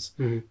stresses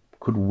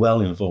could well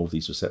involve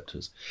these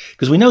receptors,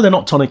 because we know they're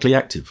not tonically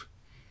active.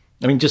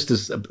 I mean, just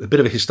as a bit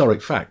of a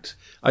historic fact,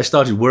 I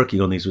started working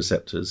on these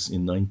receptors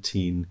in when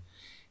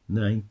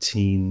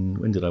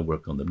did I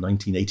work on them?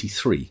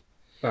 1983.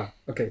 Wow,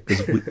 okay.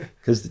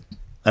 Because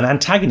an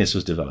antagonist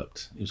was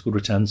developed. It was called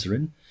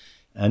ritanserin,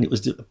 and it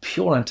was a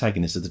pure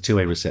antagonist of the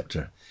 2A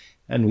receptor.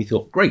 And we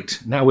thought,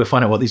 great, now we'll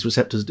find out what these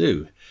receptors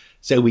do.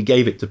 So we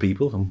gave it to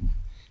people, and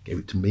gave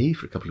it to me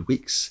for a couple of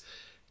weeks,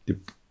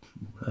 did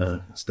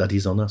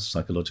studies on us,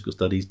 psychological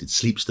studies, did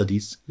sleep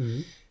studies,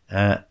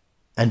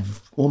 and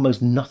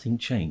almost nothing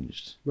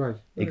changed,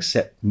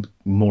 except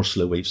more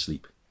slow wave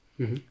sleep.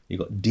 You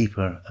got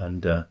deeper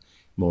and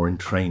more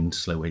entrained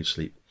slow wave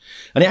sleep.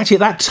 And actually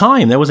at that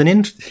time, there was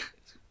an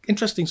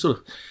interesting sort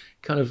of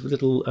kind of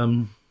little,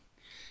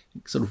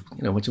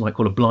 what you might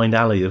call a blind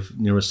alley of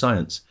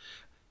neuroscience.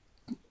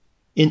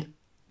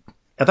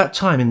 At that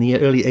time, in the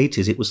early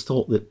 80s, it was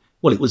thought that,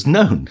 well, it was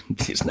known,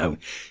 it's known,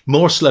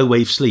 more slow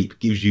wave sleep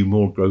gives you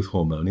more growth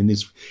hormone. And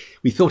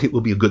we thought it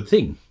would be a good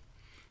thing.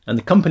 And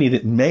the company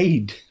that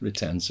made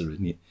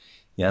ritanserin,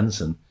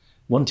 Janssen,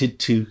 wanted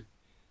to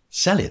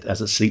sell it as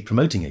a sleep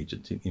promoting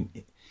agent.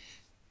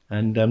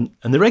 And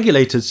the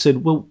regulators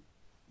said, well,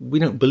 we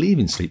don't believe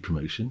in sleep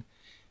promotion,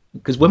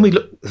 because when we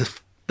look,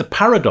 the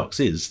paradox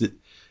is that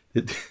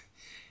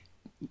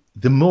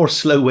the more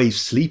slow wave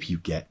sleep you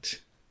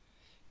get,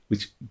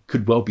 which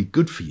could well be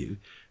good for you,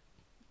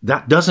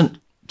 that doesn't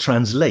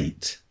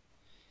translate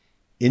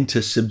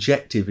into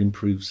subjective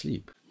improved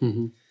sleep.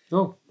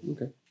 Oh,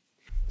 okay.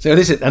 So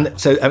and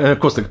of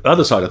course the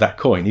other side of that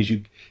coin is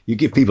you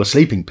give people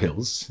sleeping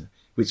pills,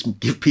 which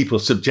give people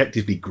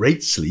subjectively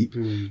great sleep,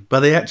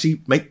 but they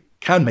actually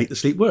can make the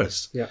sleep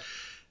worse. Yeah.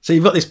 So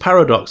you've got this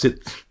paradox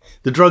that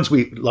the drugs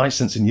we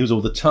license and use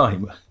all the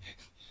time,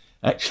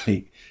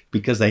 actually,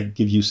 because they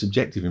give you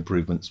subjective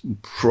improvements,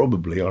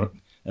 probably aren't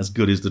as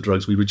good as the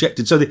drugs we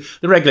rejected. So the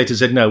regulator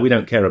said, no, we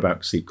don't care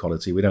about sleep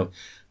quality.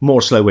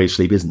 More slow wave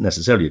sleep isn't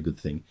necessarily a good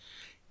thing.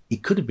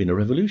 It could have been a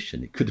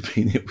revolution. It could have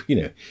been,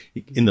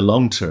 in the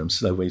long term,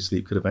 slow wave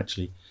sleep could have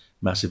actually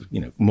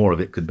more of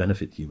it could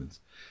benefit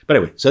humans. But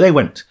anyway, so they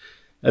went.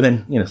 And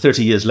then,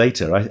 30 years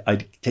later,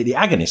 I take the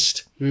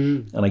agonist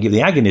and I give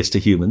the agonist to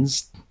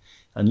humans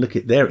and look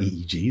at their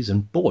EEGs,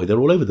 and boy, they're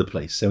all over the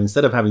place. So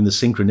instead of having the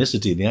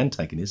synchronicity of the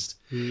antagonist,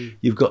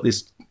 you've got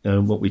this,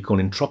 what we call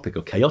entropic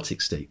or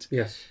chaotic state.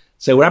 Yes.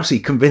 So we're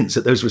absolutely convinced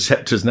that those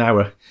receptors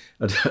now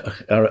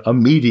are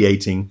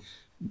mediating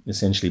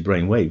essentially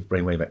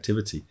brainwave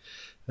activity.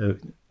 But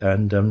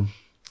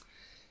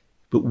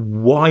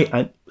why?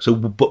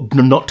 But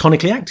not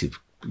tonically active,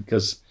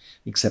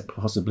 except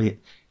possibly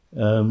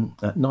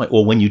at night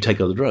or when you take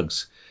other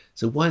drugs.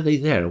 So why are they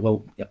there?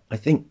 Well, I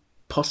think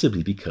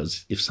possibly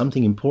because if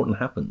something important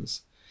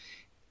happens,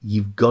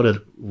 you've got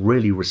to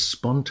really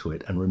respond to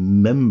it and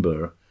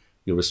remember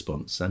your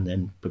response and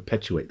then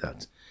perpetuate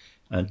that.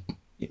 And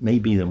it may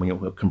be that when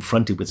you're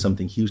confronted with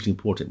something hugely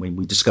important, when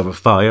we discover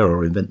fire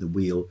or invent the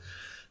wheel,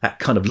 that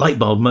kind of light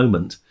bulb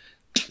moment,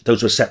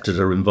 those receptors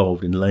are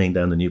involved in laying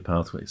down the new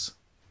pathways.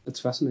 That's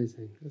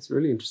fascinating. That's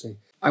really interesting.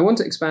 I want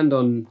to expand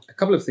on a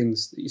couple of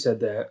things that you said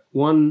there.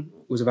 One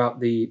was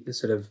about the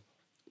sort of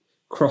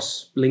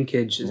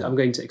cross-linkage. I'm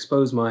going to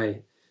expose my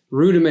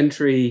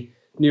rudimentary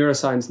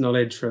neuroscience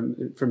knowledge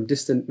from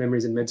distant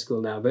memories in med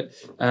school now. But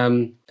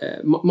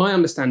my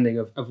understanding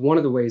of one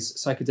of the ways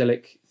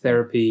psychedelic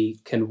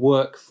therapy can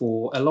work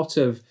for a lot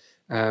of,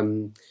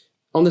 on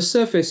the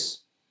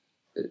surface,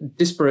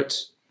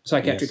 disparate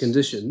psychiatric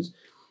conditions.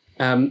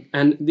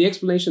 And the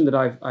explanation that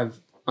I've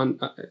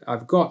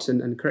I've got,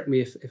 and correct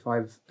me if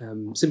I've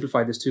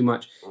simplified this too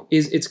much,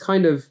 is it's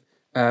kind of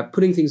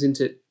putting things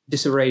into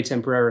disarray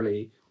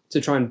temporarily to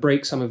try and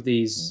break some of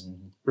these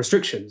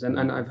restrictions.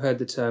 And I've heard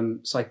the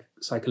term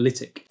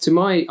psycholytic. To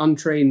my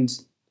untrained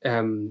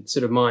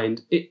sort of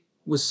mind, it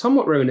was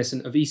somewhat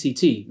reminiscent of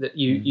ECT that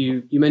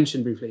you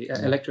mentioned briefly,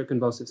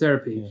 electroconvulsive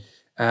therapy,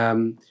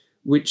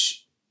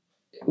 which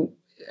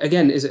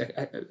again is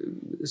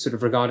sort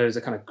of regarded as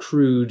a kind of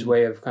crude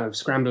way of kind of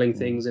scrambling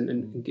things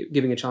and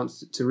giving a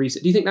chance to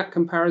reset. Do you think that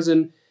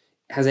comparison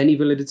has any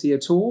validity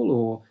at all,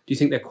 or do you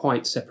think they're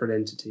quite separate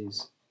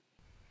entities?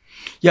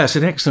 Yeah, it's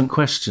an excellent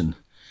question.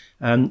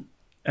 And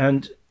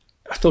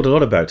I thought a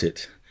lot about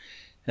it.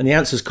 And the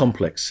answer is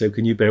complex, so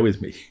can you bear with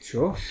me?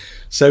 Sure.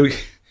 So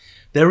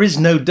there is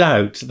no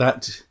doubt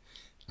that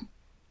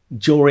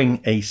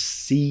during a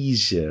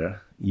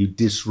seizure, you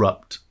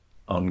disrupt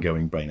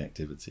ongoing brain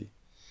activity.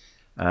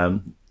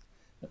 And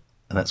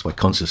that's why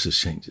consciousness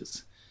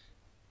changes.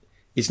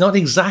 It's not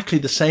exactly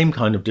the same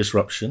kind of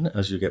disruption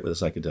as you get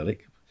with a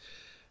psychedelic,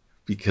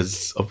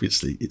 because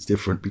obviously it's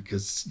different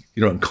because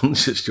you're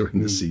unconscious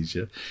during the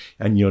seizure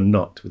and you're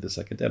not with a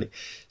psychedelic.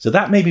 So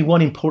that may be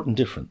one important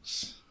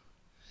difference,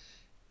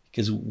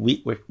 because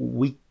we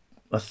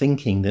are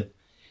thinking that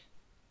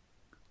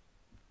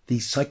the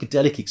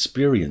psychedelic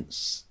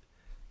experience,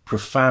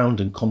 profound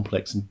and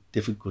complex and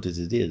difficult as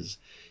it is,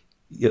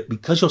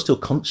 because you're still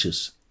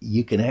conscious,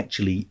 you can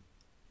actually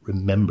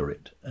remember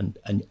it and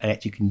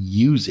actually can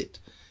use it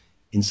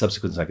in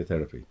subsequent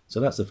psychotherapy. So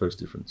that's the first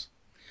difference.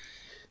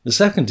 The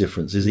second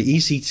difference is the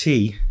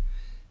ECT,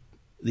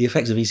 the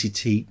effects of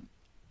ECT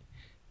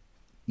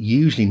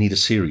usually need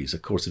a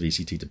course of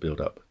ECT to build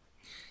up.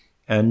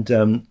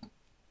 And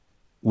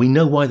we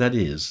know why that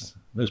is.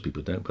 Most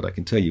people don't, but I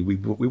can tell you, we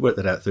worked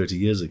that out 30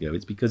 years ago.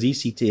 It's because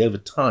ECT over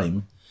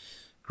time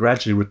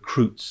gradually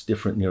recruits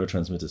different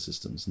neurotransmitter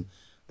systems. And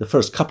the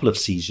first couple of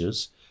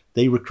seizures,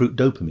 they recruit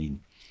dopamine.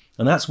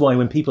 And that's why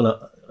when people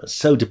are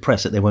so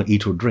depressed that they won't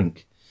eat or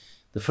drink,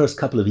 the first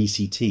couple of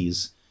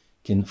ECTs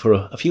can, for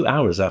a few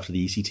hours after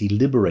the ECT,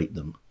 liberate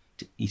them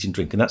to eat and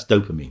drink. And that's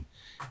dopamine.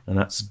 And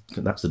that's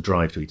the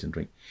drive to eat and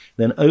drink.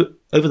 Then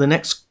over the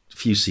next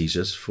few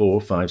seizures,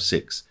 4, 5,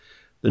 6,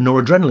 the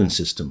noradrenaline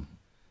system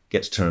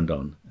gets turned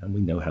on. And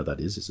we know how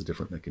that is. It's a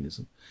different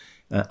mechanism.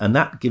 And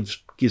that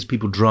gives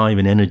people drive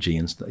and energy,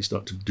 and they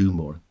start to do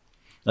more.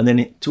 And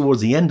then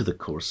towards the end of the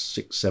course,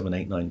 6, 7,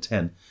 8, 9,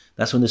 10,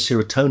 that's when the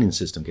serotonin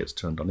system gets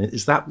turned on.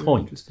 It's that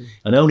point,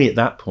 and only at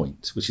that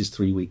point, which is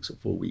 3 weeks or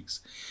 4 weeks,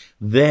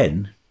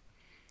 then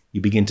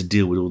you begin to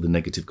deal with all the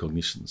negative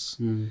cognitions.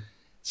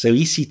 So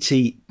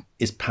ECT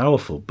is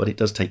powerful, but it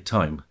does take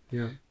time.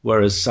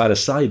 Whereas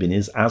psilocybin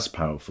is as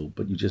powerful,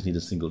 but you just need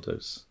a single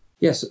dose.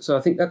 Yes, so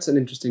I think that's an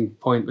interesting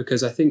point,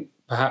 because I think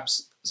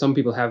perhaps some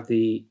people have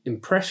the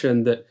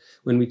impression that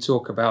when we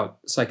talk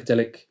about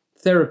psychedelic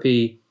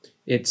therapy,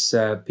 it's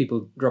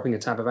people dropping a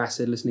tab of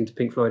acid, listening to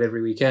Pink Floyd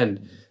every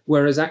weekend,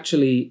 whereas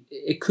actually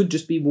it could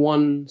just be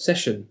one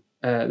session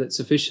that's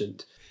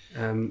sufficient.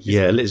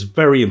 It's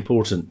very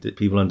important that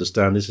people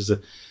understand this is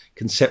a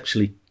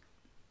conceptually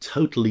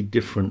totally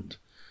different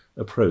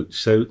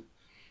approach. So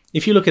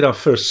if you look at our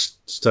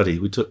first study,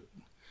 we took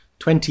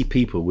 20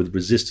 people with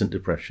resistant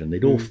depression.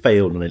 They'd all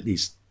failed on at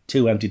least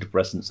 2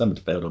 antidepressants. Some had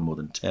failed on more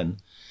than 10.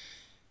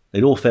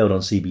 They'd all failed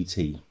on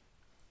CBT.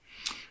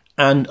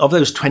 And of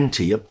those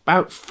 20,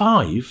 about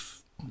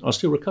 5 are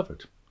still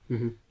recovered.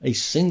 A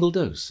single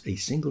dose, a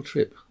single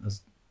trip.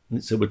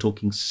 So we're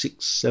talking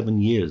 6,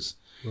 7 years.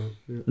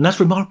 And that's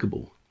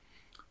remarkable.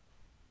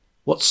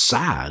 What's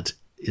sad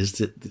is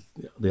that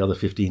the other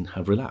 15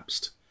 have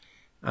relapsed.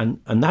 And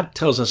that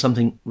tells us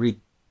something really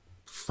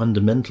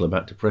fundamental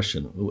about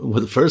depression. Well,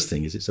 the first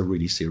thing is it's a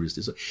really serious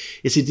disorder.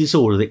 It's a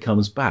disorder that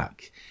comes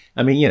back.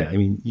 You're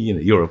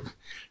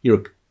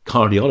a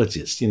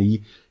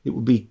cardiologist. It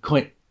would be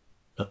quite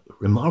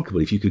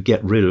remarkable if you could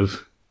get rid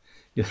of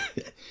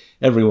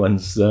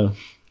everyone's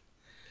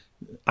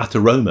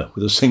atheroma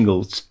with a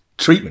single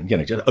treatment,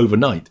 just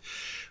overnight.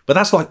 But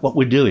that's like what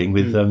we're doing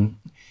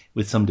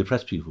with some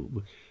depressed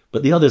people.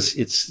 But the others,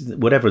 it's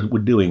whatever we're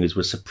doing is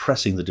we're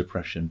suppressing the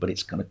depression, but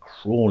it's kind of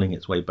crawling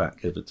its way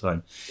back over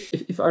time.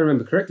 If I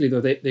remember correctly,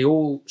 though, they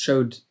all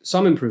showed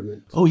some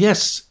improvement. Oh,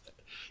 yes.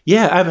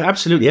 Yeah,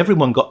 absolutely.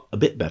 Everyone got a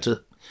bit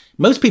better.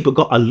 Most people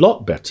got a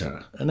lot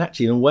better. And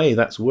actually, in a way,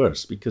 that's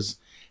worse, because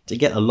to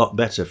get a lot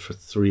better for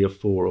 3 or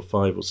 4 or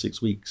 5 or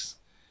 6 weeks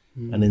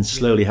and then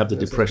slowly have the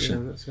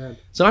depression. That's sad.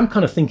 So I'm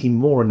kind of thinking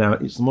more now,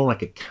 it's more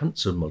like a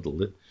cancer model,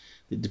 that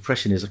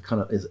depression is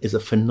a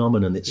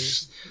phenomenon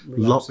that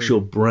locks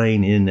your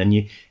brain in, and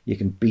you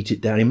can beat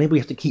it down. And maybe we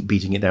have to keep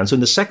beating it down. So in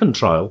the second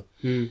trial,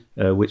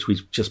 which we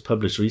just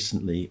published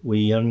recently,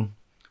 we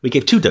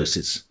gave 2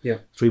 doses,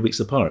 3 weeks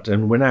apart,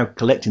 and we're now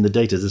collecting the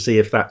data to see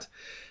if that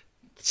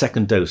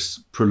second dose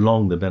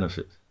prolonged the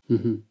benefit.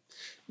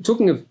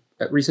 Talking of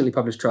recently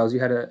published trials, you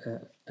had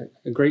a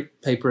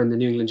great paper in the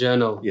New England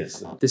Journal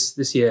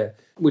this year,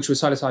 which was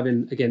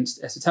psilocybin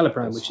against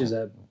escitalopram, which is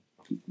a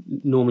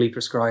normally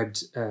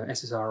prescribed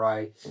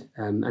SSRI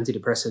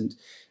antidepressant.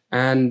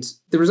 And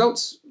the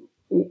results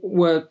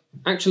were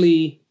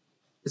actually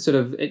sort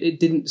of, it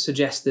didn't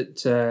suggest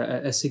that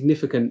a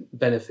significant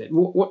benefit.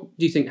 What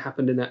do you think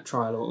happened in that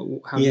trial,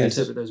 or how do you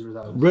interpret those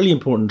results? Really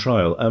important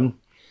trial.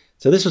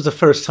 So this was the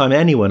first time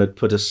anyone had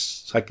put a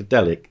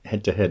psychedelic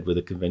head-to-head with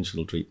a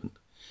conventional treatment.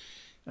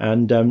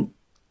 And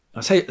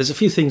I'll say there's a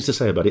few things to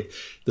say about it.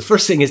 The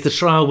first thing is the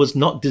trial was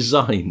not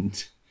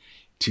designed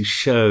to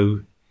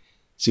show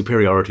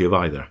superiority of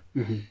either.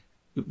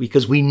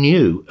 Because we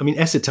knew, I mean,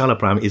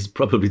 escitalopram is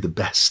probably the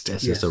best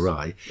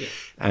SSRI,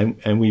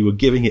 and we were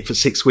giving it for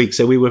 6 weeks.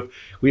 So we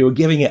were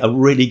giving it a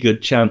really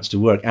good chance to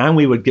work, and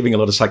we were giving a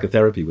lot of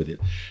psychotherapy with it.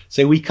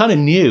 So we kind of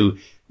knew,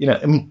 you know,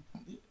 I mean,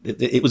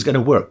 it was going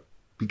to work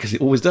because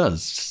it always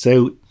does.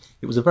 So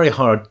it was a very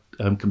hard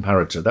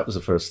comparator. That was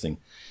the first thing,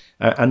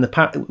 and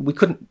we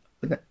couldn't.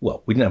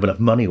 Well, we didn't have enough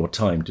money or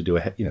time to do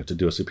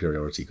a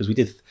superiority, because we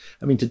did.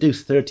 I mean, to do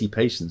 30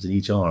 patients in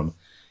each arm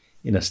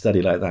in a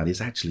study like that is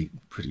actually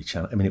pretty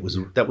challenging. I mean,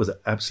 that was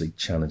absolutely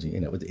challenging. You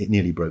know, it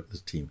nearly broke the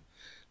team,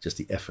 just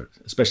the effort,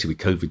 especially with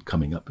COVID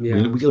coming up.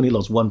 Yeah. We only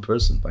lost one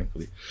person,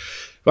 thankfully.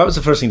 That was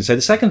the first thing to say.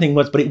 The second thing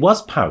was, but it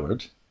was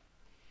powered.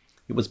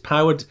 It was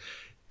powered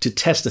to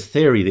test a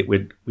theory that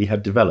we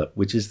had developed,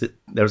 which is that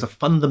there's a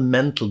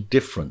fundamental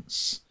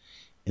difference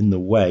in the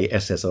way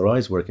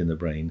SSRIs work in the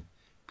brain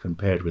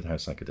compared with how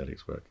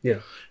psychedelics work. Yeah.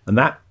 And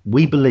that,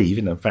 we believe,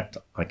 and in fact,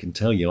 I can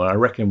tell you, I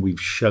reckon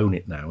we've shown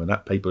it now, and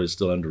that paper is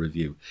still under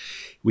review.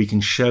 We can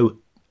show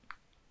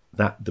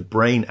that the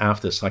brain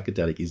after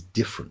psychedelic is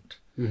different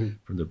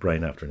from the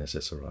brain after an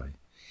SSRI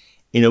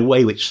in a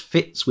way which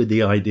fits with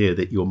the idea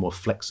that you're more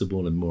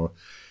flexible and more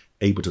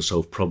able to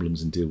solve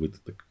problems and deal with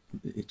the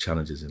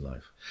challenges in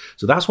life.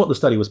 So that's what the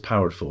study was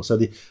powered for. So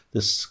the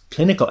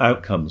clinical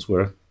outcomes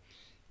were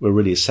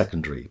really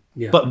secondary,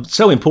 but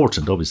so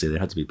important, obviously, they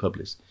had to be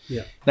published.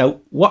 Yeah. Now,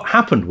 what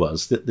happened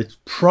was that the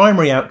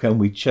primary outcome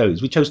we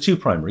chose two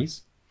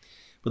primaries,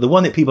 but the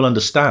one that people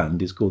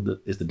understand is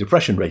the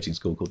depression rating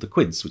score called the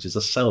QIDS, which is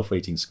a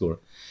self-rating score.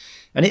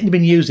 And it had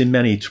been used in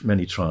many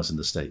trials in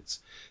the States.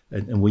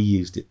 And we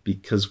used it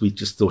because we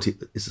just thought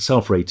it's a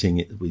self-rating,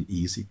 it would be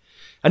easy.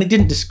 And it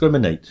didn't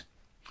discriminate.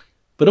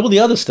 But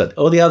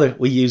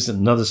we used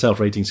another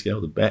self-rating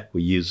scale, the Beck,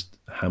 we used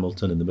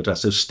Hamilton and the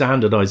Madras, so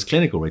standardized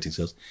clinical rating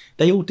scales.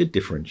 They all did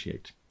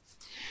differentiate.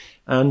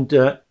 And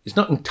it's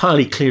not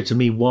entirely clear to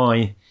me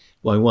why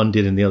one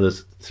did and the other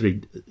three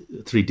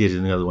did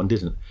and the other one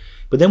didn't.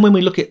 But then when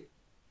we look at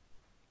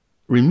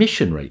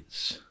remission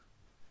rates,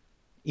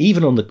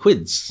 even on the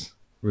QIDS,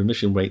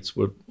 remission rates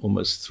were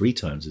almost 3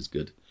 times as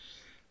good.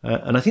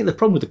 And I think the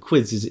problem with the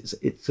quiz is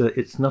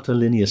it's not a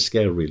linear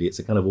scale, really. It's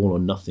a kind of all or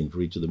nothing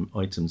for each of the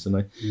items. And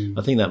I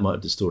think that might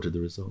have distorted the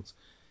results.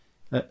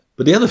 But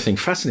the other thing,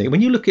 fascinating,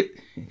 when you look at,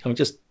 I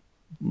just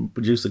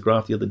produced a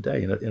graph the other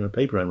day in a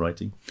paper I'm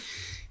writing.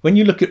 When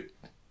you look at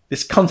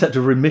this concept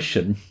of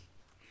remission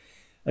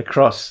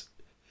across,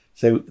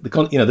 so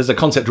there's a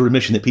concept of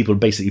remission that people are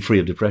basically free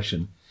of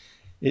depression.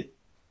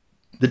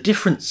 The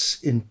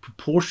difference in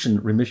proportion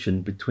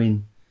remission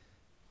between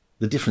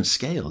the different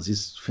scales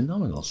is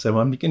phenomenal. So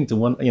I'm beginning to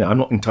wonder, I'm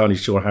not entirely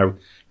sure how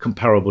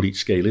comparable each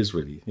scale is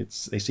really. They've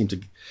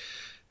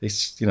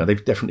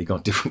definitely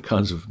got different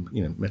kinds of,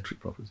 metric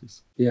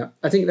properties. Yeah,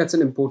 I think that's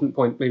an important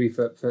point maybe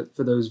for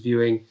those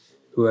viewing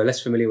who are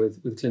less familiar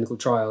with clinical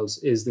trials,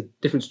 is the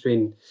difference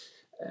between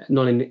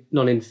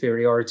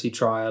non-inferiority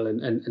trial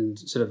and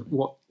sort of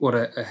what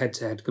a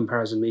head-to-head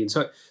comparison means.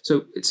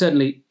 So it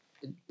certainly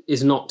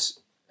is not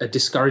a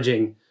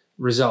discouraging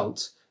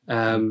result.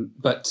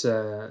 But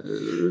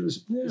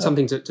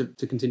something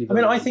to continue. I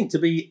mean, I think to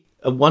be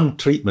one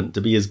treatment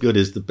to be as good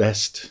as the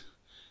best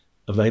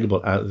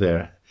available out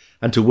there,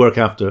 and to work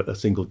after a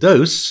single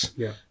dose,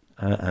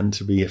 and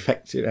to be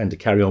effective and to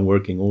carry on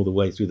working all the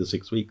way through the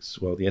 6 weeks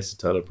while the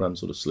escitalopram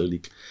sort of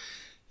slowly.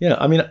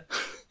 I mean,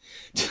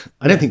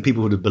 I don't think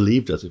people would have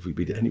believed us if we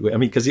did it anyway. I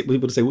mean, because people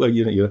would say, well,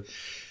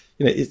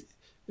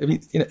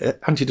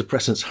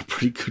 antidepressants are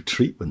pretty good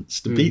treatments.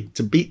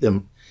 To beat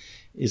them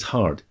is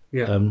hard.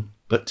 Yeah.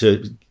 But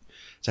to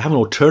have an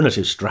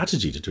alternative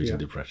strategy to treating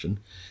depression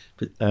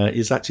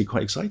is actually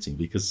quite exciting,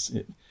 because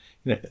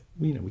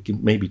we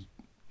can maybe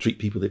treat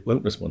people that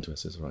won't respond to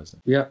SSRIs.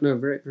 Yeah, no,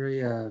 very,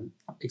 very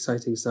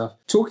exciting stuff.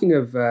 Talking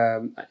of,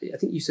 I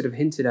think you sort of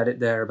hinted at it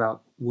there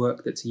about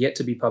work that's yet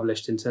to be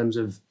published in terms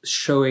of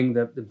showing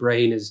that the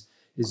brain is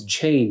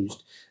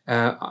changed.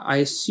 I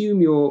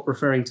assume you're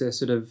referring to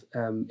sort of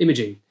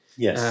imaging.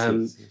 Yes,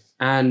 yes.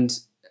 And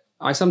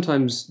I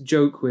sometimes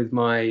joke with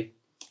my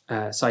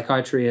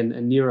psychiatry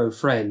and neuro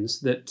friends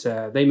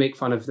that they make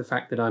fun of the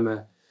fact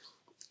that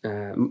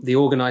the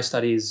organized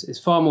study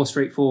is far more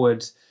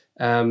straightforward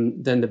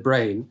than the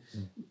brain.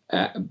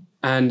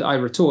 And I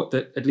retort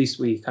that at least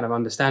we kind of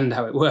understand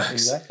how it works.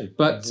 Exactly.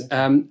 But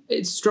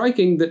it's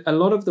striking that a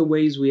lot of the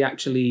ways we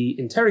actually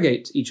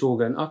interrogate each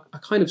organ are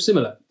kind of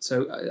similar.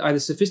 So either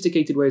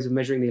sophisticated ways of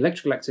measuring the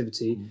electrical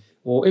activity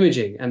or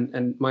imaging.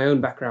 And my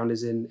own background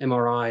is in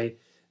MRI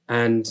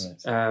and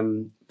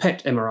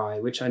PET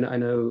MRI, which I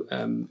know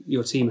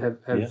your team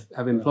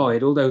have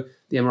employed, although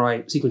the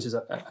MRI sequences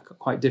are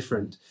quite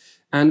different.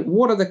 And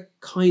what are the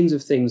kinds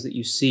of things that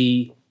you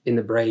see in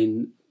the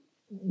brain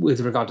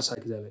with regard to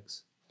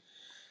psychedelics?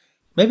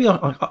 Maybe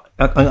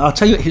I'll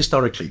tell you it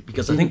historically,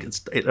 because I think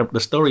the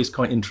story is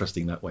quite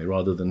interesting that way,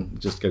 rather than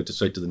just go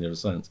straight to the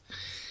neuroscience.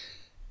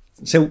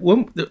 So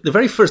the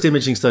very first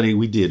imaging study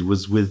we did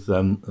was with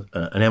an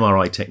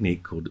MRI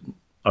technique called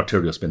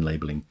arterial spin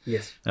labeling.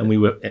 Yes. And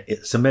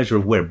it's a measure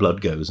of where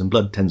blood goes, and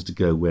blood tends to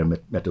go where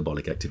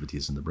metabolic activity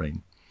is in the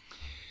brain.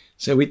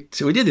 So we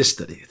did this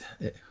study,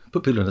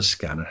 put people in a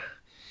scanner,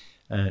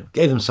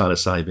 gave them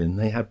psilocybin.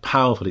 They had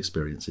powerful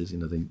experiences.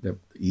 Their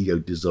ego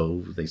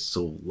dissolved. They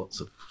saw lots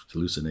of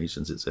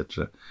hallucinations,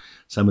 etc.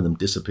 Some of them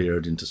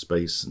disappeared into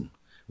space, and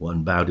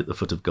one bowed at the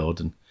foot of God,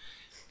 and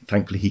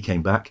thankfully he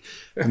came back.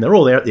 And they're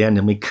all there at the end,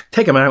 and we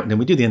take them out, and then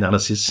we do the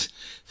analysis,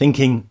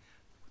 thinking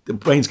the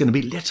brain's going to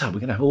be lit up. We're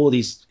going to have all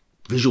these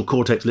visual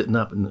cortex lit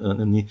up,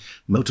 and the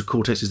motor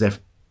cortex is their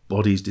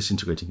bodies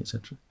disintegrating,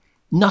 etc.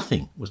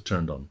 Nothing was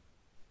turned on,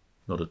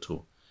 not at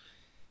all.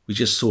 We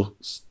just saw a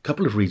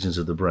couple of regions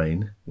of the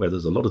brain where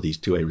there's a lot of these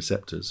 2A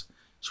receptors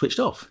switched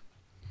off.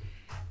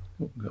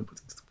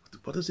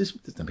 What is this?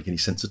 It doesn't make any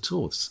sense at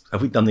all.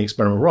 Have we done the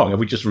experiment wrong? Have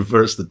we just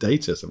reversed the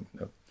data?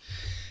 No.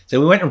 So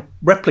we went and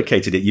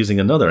replicated it using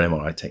another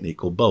MRI technique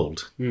called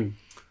BOLD.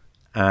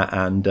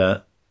 And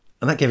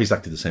that gave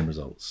exactly the same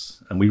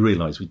results. And we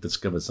realized we'd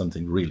discovered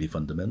something really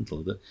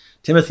fundamental, that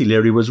Timothy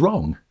Leary was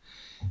wrong.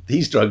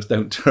 These drugs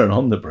don't turn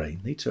on the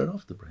brain, they turn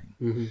off the brain.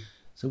 Mm-hmm.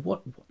 So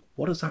what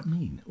does that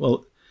mean?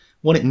 Well,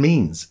 what it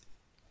means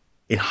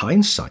in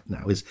hindsight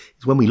now is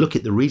when we look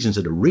at the regions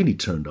that are really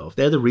turned off,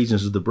 they're the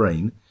regions of the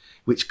brain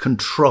which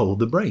control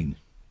the brain.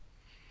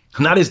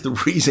 And that is the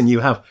reason you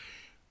have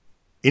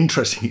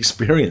interesting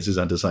experiences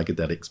under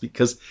psychedelics,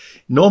 because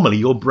normally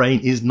your brain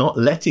is not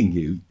letting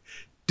you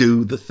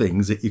do the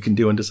things that you can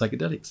do under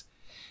psychedelics.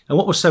 And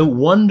what was so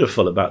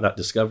wonderful about that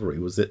discovery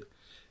was that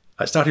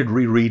I started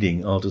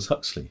rereading Aldous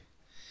Huxley,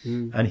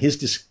 and his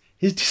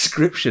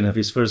description of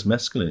his first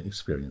mescaline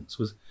experience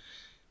was,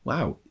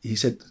 wow, he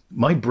said,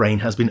 my brain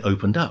has been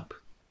opened up,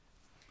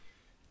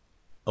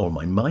 or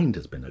my mind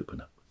has been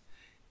opened up.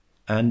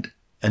 And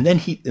then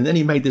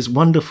he made this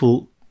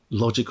wonderful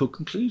logical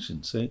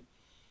conclusion. So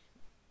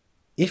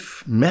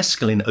if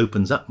mescaline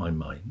opens up my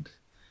mind,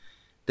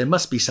 there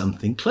must be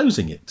something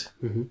closing it.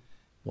 Mm-hmm.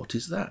 What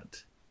is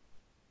that?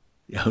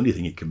 The only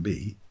thing it can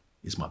be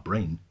is my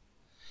brain.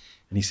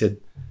 And he said,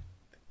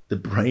 the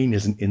brain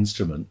is an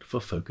instrument for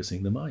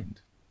focusing the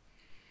mind.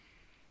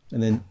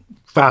 And then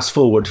fast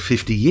forward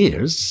 50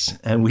 years,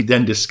 and we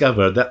then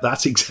discover that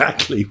that's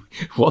exactly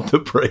what the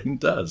brain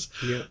does.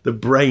 Yeah. The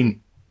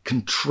brain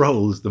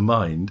controls the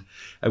mind,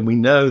 and we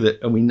know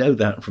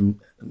that from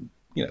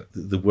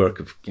the work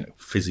of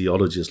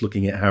physiologists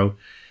looking at how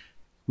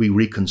we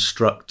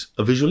reconstruct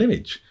a visual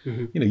image.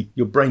 Mm-hmm.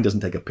 Your brain doesn't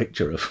take a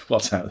picture of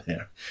what's out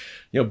there.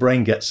 Your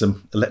brain gets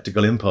some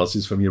electrical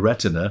impulses from your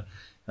retina,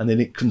 and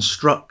then it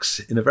constructs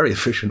in a very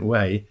efficient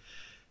way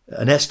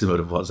an estimate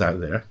of what's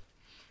out there.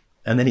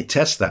 And then it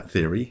tests that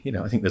theory.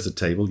 I think there's a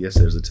table. Yes,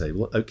 there's a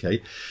table.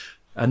 Okay.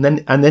 And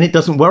then it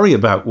doesn't worry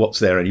about what's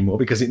there anymore,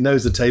 because it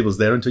knows the table's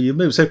there until you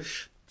move. So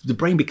the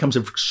brain becomes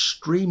an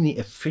extremely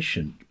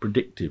efficient,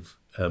 predictive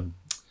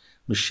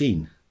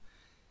machine.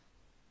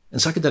 And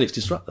psychedelics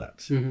disrupt that,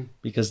 mm-hmm.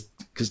 because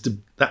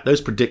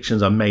those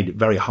predictions are made at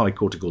very high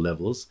cortical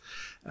levels,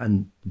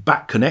 and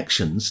back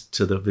connections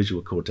to the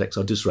visual cortex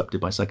are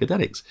disrupted by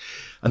psychedelics.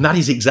 And that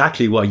is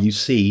exactly why you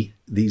see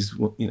these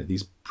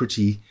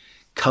pretty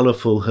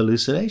colourful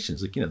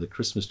hallucinations, like the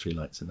Christmas tree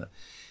lights and that.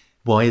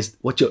 Why is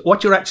what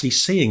you're actually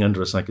seeing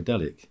under a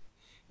psychedelic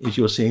is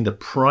you're seeing the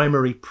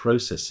primary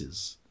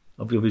processes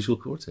of your visual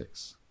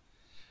cortex.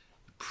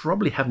 You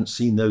probably haven't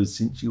seen those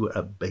since you were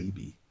a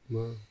baby.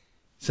 Wow.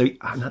 So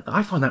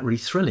I find that really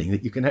thrilling,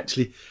 that you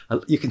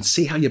can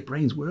see how your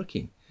brain's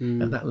working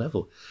at that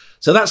level.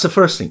 So that's the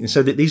first thing. And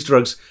so that these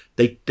drugs,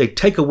 they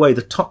take away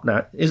the top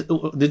now.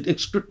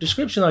 The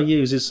description I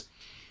use is,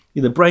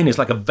 the brain is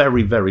like a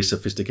very, very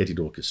sophisticated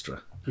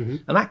orchestra. Mm-hmm.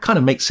 And that kind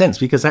of makes sense,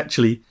 because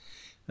actually,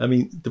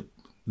 the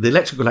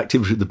electrical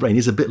activity of the brain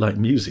is a bit like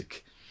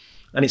music.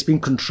 And it's been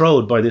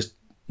controlled by this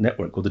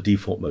network called the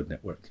default mode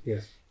network.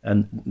 Yes.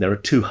 And there are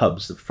two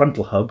hubs: the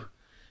frontal hub,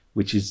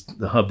 which is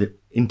the hub that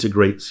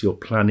integrates your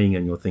planning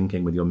and your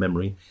thinking with your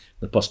memory;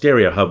 the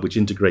posterior hub, which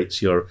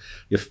integrates your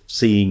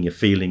seeing, your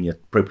feeling, your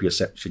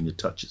proprioception, your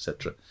touch,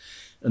 etc.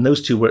 And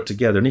those two work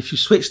together. And if you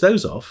switch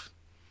those off,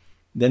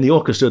 then the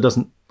orchestra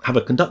doesn't have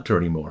a conductor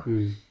anymore.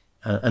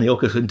 And the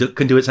orchestra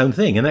can do its own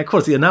thing. And of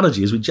course, the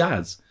analogy is with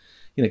jazz.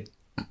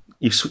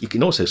 You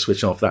can also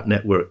switch off that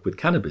network with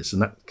cannabis,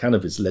 and that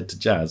cannabis led to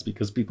jazz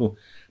because people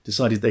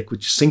decided they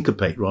could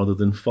syncopate rather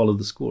than follow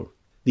the score.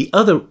 The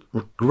other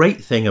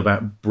great thing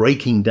about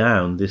breaking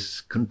down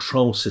this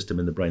control system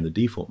in the brain, the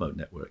default mode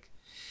network,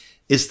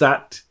 is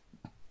that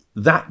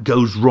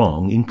goes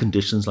wrong in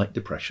conditions like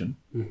depression,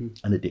 mm-hmm.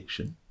 and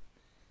addiction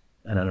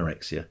and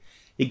anorexia.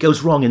 It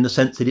goes wrong in the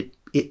sense that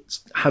it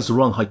has the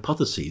wrong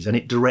hypotheses, and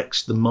it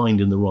directs the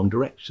mind in the wrong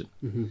direction.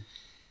 Mm-hmm.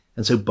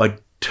 And so by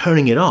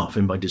turning it off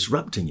and by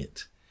disrupting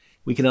it,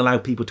 we can allow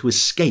people to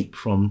escape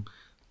from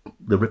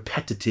the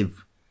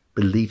repetitive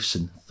beliefs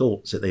and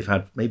thoughts that they've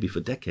had maybe for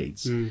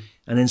decades, and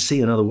then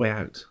see another way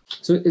out.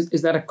 So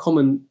is that a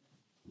common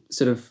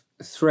sort of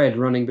thread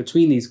running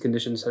between these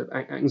conditions, so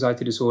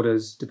anxiety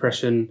disorders,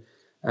 depression,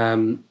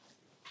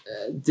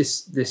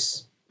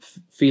 this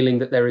feeling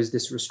that there is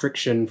this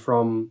restriction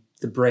from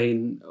the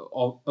brain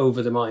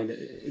over the mind?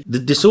 The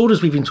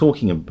disorders we've been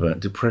talking about,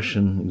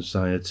 depression,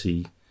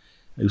 anxiety,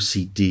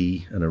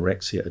 OCD,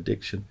 anorexia,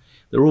 addiction,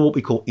 they're all what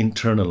we call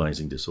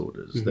internalizing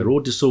disorders. They're all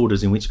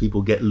disorders in which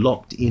people get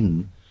locked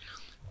in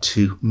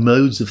to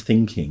modes of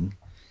thinking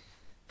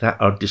that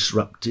are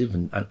disruptive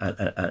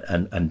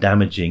and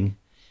damaging,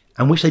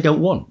 and which they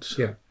don't want.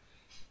 Yeah.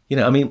 You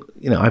know, I mean,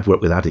 you know, I've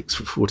worked with addicts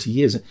for 40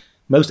 years.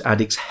 Most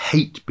addicts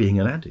hate being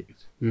an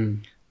addict,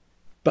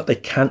 but they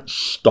can't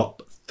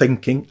stop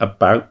thinking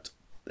about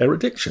their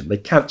addiction. They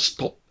can't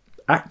stop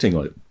acting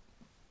on it.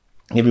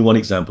 I'll give you one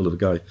example of a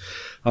guy,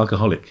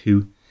 alcoholic,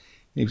 who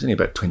he was only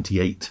about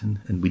 28,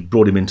 and we'd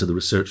brought him into the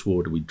research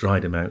ward, and we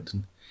dried him out,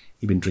 and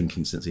he'd been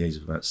drinking since the age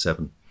of about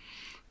 7.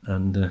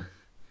 And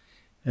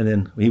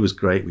then he was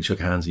great. We shook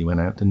hands, he went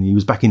out, and he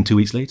was back in 2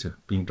 weeks later,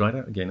 being dried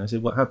out again. I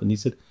said, what happened? He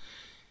said,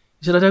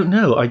 I don't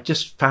know. I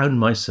just found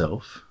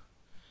myself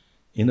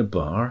in a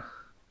bar,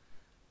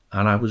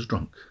 and I was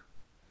drunk.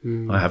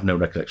 I have no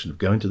recollection of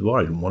going to the bar.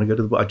 I didn't want to go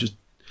to the bar. I just...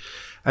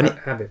 And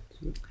habit.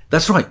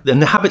 That's right.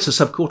 And the habits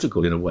are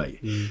subcortical in a way.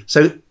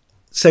 So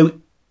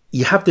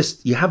you have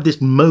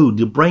this mode.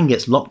 Your brain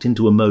gets locked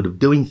into a mode of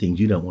doing things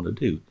you don't want to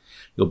do.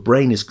 Your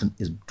brain is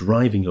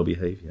driving your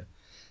behavior,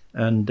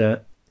 and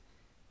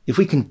if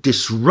we can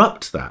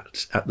disrupt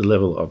that at the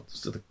level of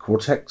the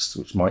cortex,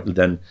 which might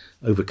then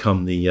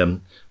overcome the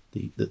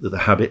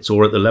habits,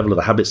 or at the level of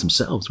the habits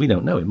themselves, we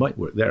don't know. It might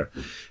work there.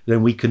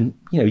 Then we can,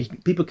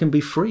 people can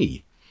be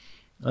free,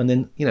 and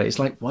then it's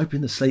like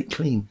wiping the slate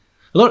clean.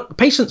 A lot of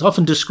patients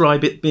often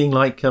describe it being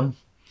like, they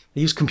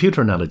use computer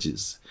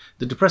analogies.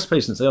 The depressed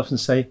patients, they often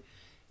say,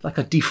 like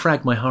I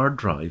defragged my hard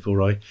drive,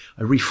 or I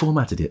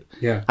reformatted it.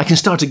 Yeah. I can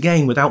start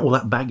again without all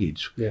that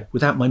baggage,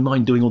 without my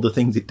mind doing all the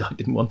things I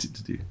didn't want it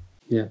to do.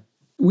 Yeah.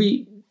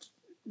 We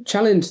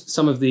challenged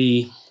some of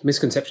the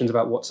misconceptions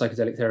about what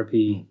psychedelic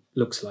therapy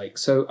looks like.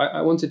 So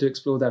I wanted to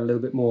explore that a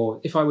little bit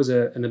more. If I was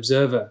an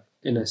observer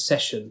in a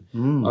session, a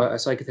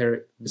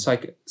psychedelic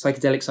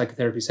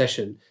psychotherapy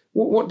session,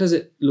 what does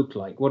it look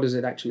like? What does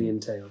it actually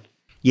entail?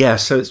 Yeah,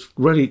 so it's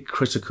really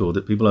critical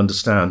that people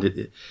understand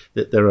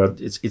that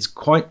it's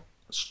quite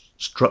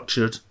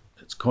structured,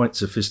 it's quite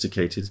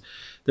sophisticated.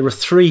 There are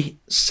 3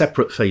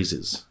 separate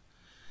phases.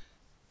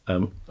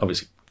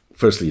 Obviously,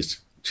 firstly is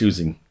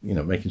choosing,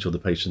 making sure the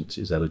patient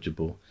is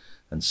eligible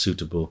and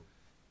suitable,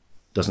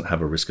 doesn't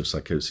have a risk of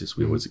psychosis.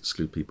 We always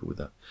exclude people with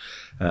that.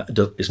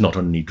 It's not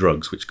on any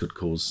drugs, which could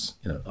cause,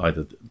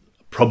 either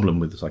a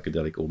problem with the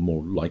psychedelic or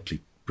more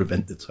likely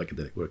prevent the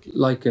psychedelic working.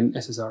 Like an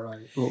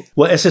SSRI?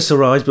 Well,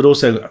 SSRIs, but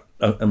also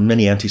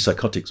many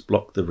antipsychotics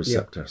block the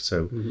receptor.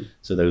 So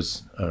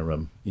those are,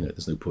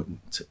 there's no point in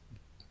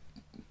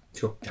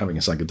having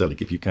a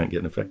psychedelic if you can't get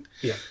an effect.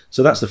 Yeah.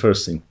 So that's the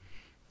first thing.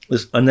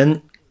 And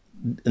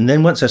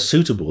then once they're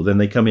suitable, then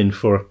they come in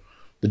for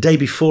the day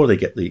before they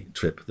get the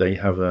trip. They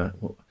have a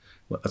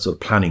sort of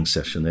planning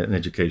session, an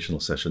educational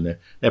session.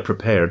 They're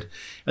prepared,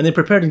 and they're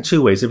prepared in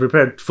 2 ways. They're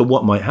prepared for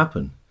what might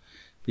happen,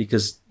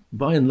 because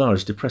by and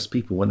large, depressed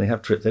people, when they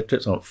have trips, their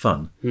trips aren't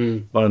fun.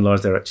 By and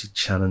large, they're actually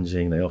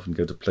challenging. They often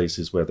go to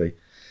places where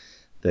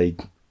they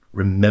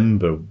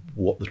remember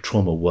what the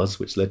trauma was,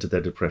 which led to their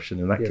depression,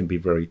 and that can be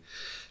very,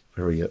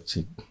 very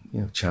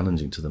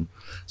challenging to them.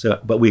 So,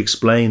 but we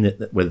explain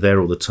that we're there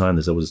all the time.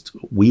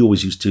 We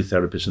always use 2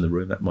 therapists in the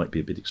room. That might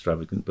be a bit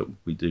extravagant, but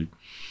we do.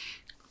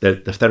 The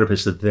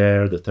therapists are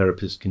there. The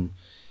therapists can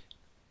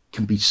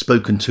be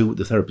spoken to.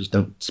 The therapists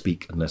don't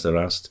speak unless they're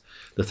asked.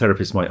 The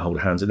therapist might hold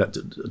hands, and that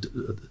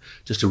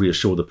just to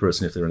reassure the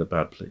person if they're in a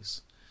bad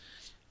place.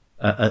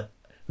 And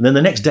then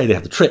the next day they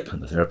have the trip,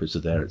 and the therapists are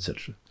there,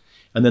 etc.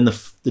 And then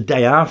the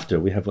day after,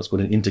 we have what's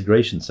called an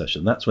integration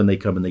session. That's when they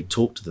come and they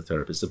talk to the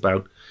therapist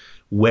about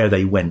where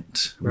they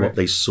went, what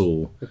they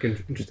saw,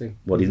 interesting,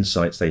 what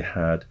insights they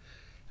had,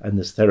 and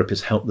the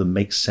therapist help them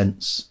make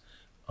sense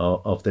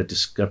of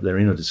their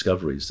inner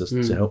discoveries, just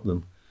to help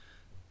them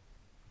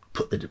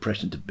put their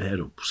depression to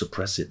bed or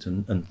suppress it,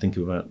 and think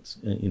about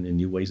in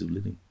new ways of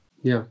living.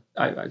 Yeah,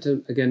 I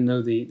don't again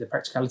know the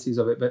practicalities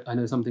of it, but I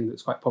know something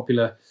that's quite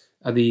popular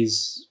are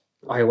these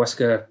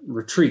ayahuasca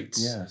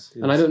retreats. Yes.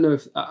 And I don't know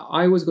if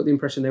I always got the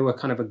impression they were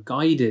kind of a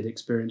guided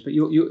experience, but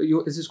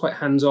this is quite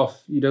hands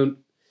off.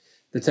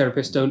 The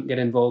therapists don't get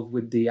involved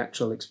with the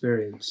actual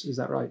experience. Is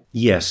that right?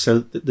 Yes. So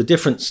the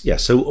difference.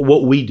 Yes. So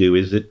what we do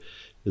is that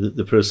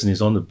the person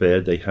is on the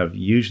bed. They have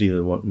usually they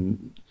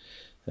want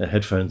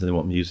headphones and they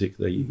want music.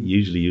 They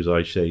usually use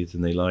eye shades,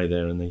 and they lie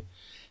there and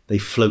they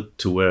float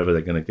to wherever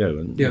they're going to go.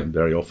 And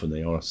very often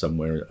they are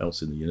somewhere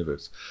else in the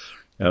universe.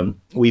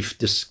 We've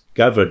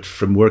discovered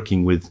from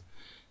working with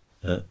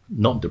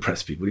not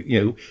depressed people,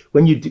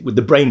 when you with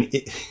the brain,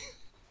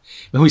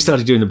 when we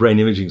started doing the brain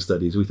imaging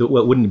studies, we thought,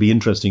 well, wouldn't it be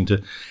interesting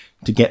to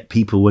get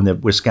people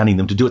when we're scanning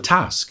them to do a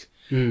task?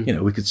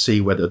 We could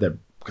see whether they're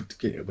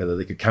whether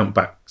they could count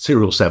back,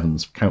 serial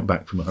sevens, count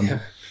back from 100. Yeah.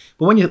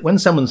 But when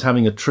someone's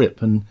having a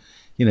trip and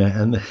you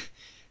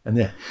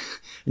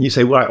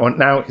say, right,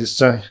 now it's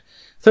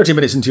 30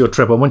 minutes into your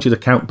trip, I want you to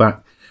count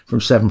back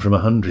from 7 from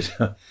 100.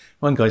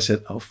 One guy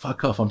said, "Oh,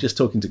 fuck off! I'm just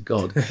talking to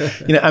God."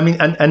 I mean,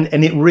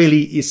 and it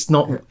really, it's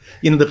not.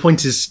 The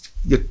point is,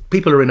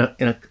 people are in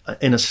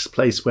a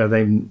place where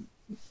they've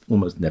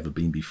almost never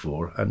been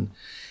before, and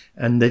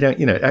they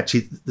don't.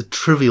 Actually, the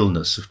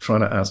trivialness of trying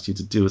to ask you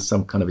to do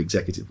some kind of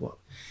executive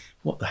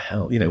what the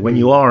hell? When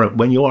you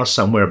are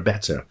somewhere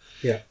better.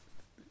 Yeah.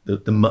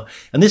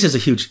 And this is a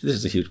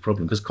huge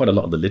problem, because quite a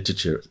lot of the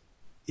literature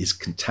is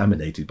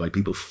contaminated by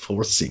people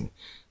forcing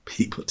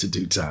people to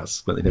do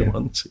tasks when they don't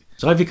want to.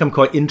 So I've become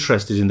quite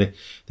interested in the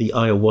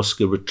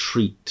ayahuasca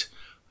retreat,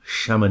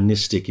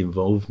 shamanistic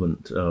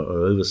involvement or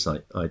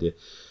oversight idea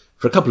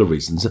for a couple of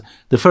reasons.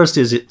 The first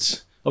is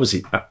it's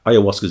obviously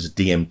ayahuasca is a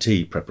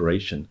DMT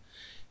preparation,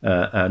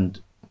 and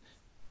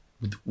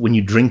when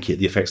you drink it,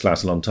 the effects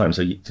last a long time.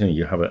 So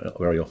you have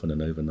very often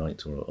an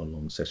overnight or a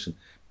long session,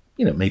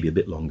 maybe a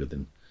bit longer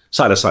than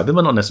psilocybin,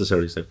 but not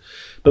necessarily so.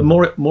 But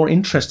more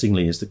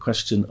interestingly is the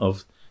question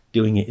of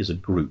doing it as a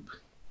group.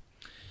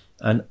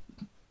 And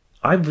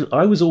I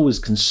was always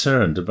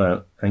concerned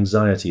about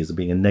anxiety as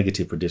being a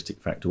negative predictive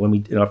factor.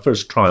 When in our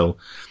first trial,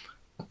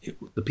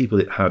 the people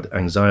that had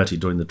anxiety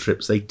during the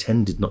trips, they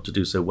tended not to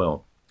do so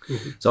well.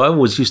 Mm-hmm. So I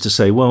always used to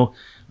say, well,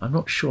 I'm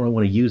not sure I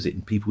want to use it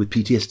in people with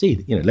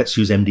PTSD. Let's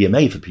use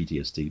MDMA for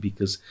PTSD,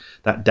 because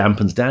that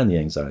dampens down the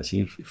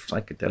anxiety. If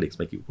psychedelics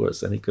make it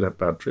worse, then it could have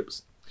bad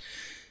trips.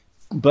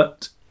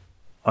 But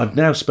I've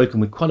now spoken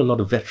with quite a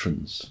lot of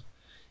veterans,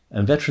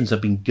 and veterans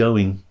have been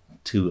going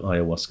to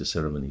ayahuasca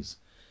ceremonies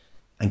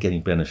and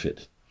getting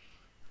benefit,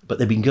 but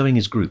they've been going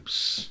as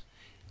groups.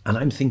 And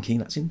I'm thinking,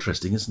 that's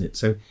interesting, isn't it?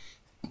 So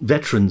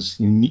veterans,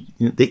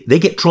 they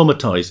get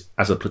traumatized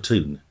as a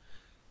platoon.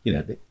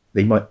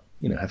 They might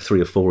have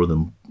 3 or 4 of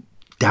them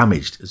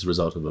damaged as a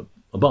result of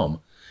a bomb,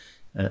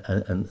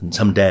 and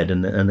some dead,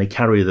 and they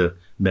carry the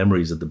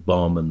memories of the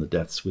bomb and the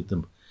deaths with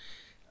them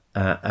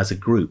as a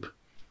group.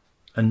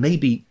 And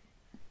maybe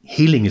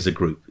healing as a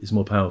group is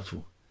more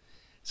powerful.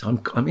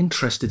 So I'm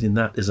interested in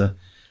that as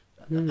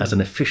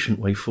an efficient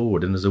way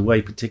forward, and as a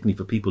way particularly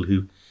for people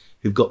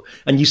who've got,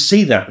 and you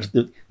see that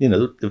the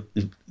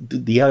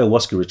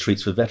ayahuasca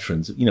retreats for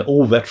veterans.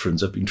 All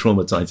veterans have been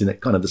traumatized in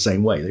that kind of the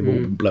same way. They've all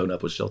been blown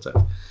up or shot at.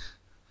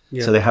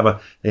 Yeah. So they have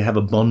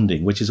a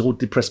bonding, which is all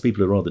depressed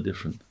people are rather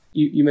different.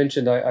 You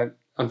mentioned I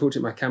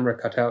unfortunately my camera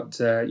cut out.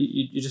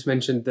 You just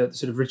mentioned that the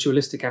sort of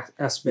ritualistic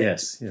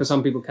aspect for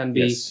some people can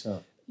be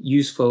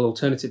useful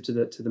alternative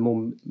to the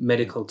more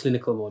medical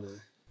clinical model.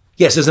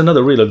 Yes, there's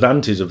another real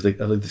advantage of the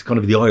kind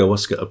of the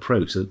ayahuasca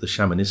approach, the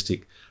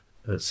shamanistic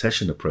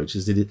session approach,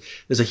 is that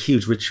there's a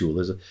huge ritual.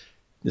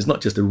 There's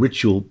not just a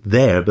ritual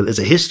there, but there's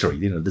a history.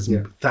 There's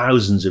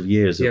thousands of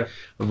years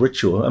of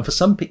ritual, and for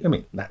some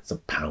people, that's a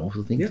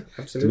powerful thing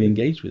to be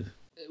engaged with.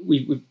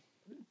 We've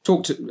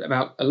talked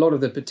about a lot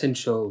of the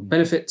potential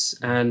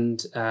benefits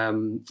and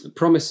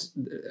promise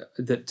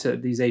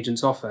that these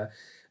agents offer.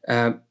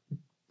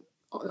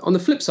 On the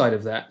flip side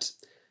of that,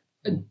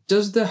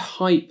 does the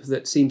hype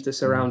that seems to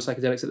surround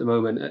psychedelics at the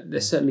moment,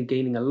 they're certainly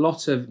gaining a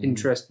lot of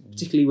interest,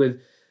 particularly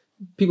with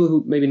people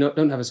who maybe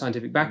don't have a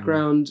scientific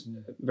background,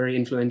 very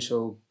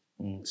influential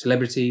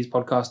celebrities,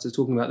 podcasters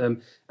talking about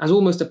them as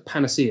almost a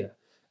panacea.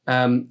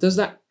 Does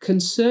that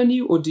concern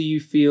you, or do you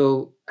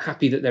feel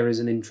happy that there is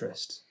an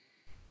interest?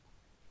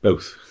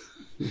 Both.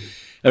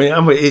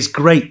 It's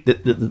great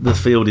that the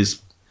field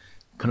is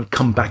kind of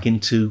come back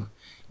into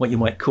what you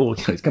might call,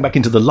 it's come back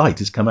into the light.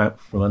 It's come out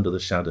from under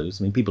the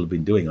shadows. People have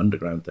been doing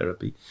underground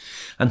therapy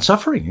and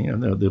suffering.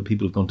 There are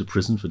people who've gone to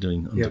prison for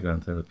doing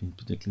underground therapy,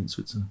 particularly in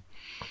Switzerland.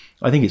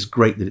 I think it's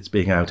great that it's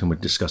being out and we're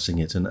discussing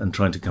it and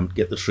trying to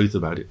get the truth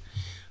about it.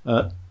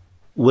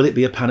 Will it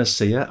be a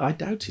panacea? I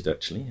doubt it,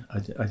 actually.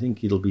 I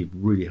think it'll be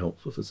really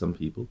helpful for some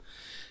people.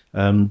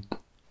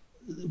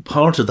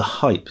 Part of the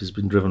hype has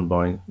been driven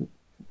by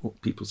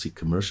what people see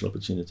commercial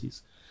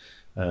opportunities.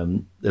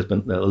 There's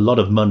been a lot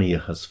of money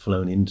has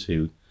flown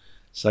into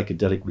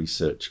psychedelic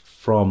research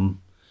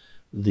from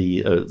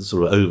the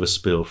sort of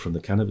overspill from the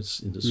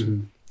cannabis industry.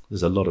 Mm-hmm.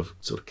 There's a lot of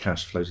sort of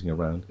cash floating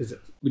around.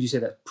 Would you say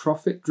that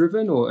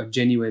profit-driven or a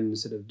genuine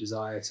sort of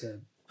desire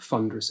to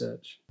fund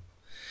research?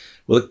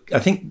 Well, I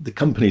think the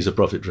companies are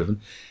profit-driven,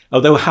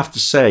 although I have to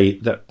say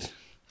that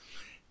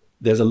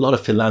there's a lot of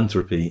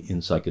philanthropy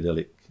in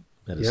psychedelic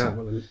medicine. Yeah,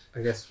 well,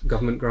 I guess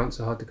government grants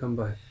are hard to come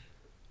by.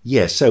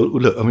 Yeah, so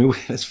look,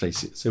 let's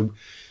face it. So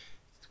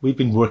we've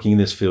been working in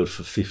this field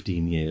for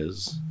 15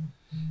 years.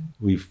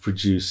 We've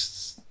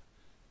produced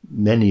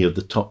many of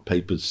the top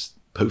papers,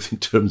 both in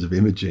terms of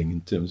imaging,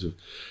 in terms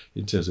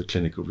of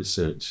clinical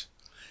research.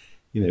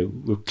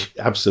 We're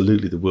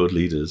absolutely the world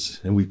leaders,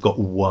 and we've got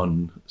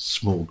one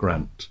small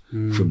grant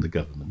from the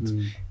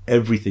government.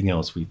 Everything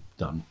else we've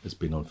done has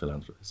been on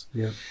philanthropies.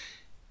 Yeah.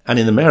 And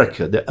in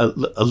America,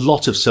 a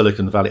lot of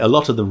Silicon Valley, a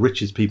lot of the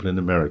richest people in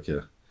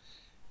America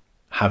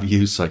have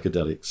used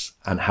psychedelics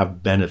and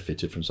have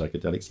benefited from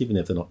psychedelics, even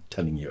if they're not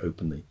telling you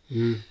openly.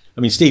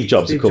 I mean, Steve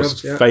Jobs, Steve of course,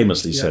 Jobs, yeah.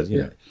 famously Yeah, said,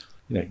 yeah.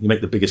 You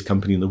make the biggest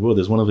company in the world.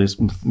 There's one of those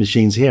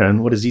machines here,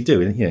 and what does he do?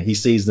 He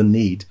sees the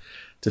need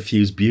to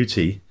fuse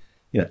beauty,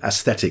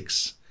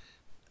 aesthetics,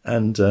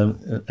 and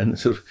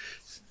sort of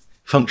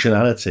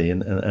functionality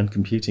and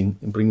computing,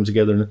 and bring them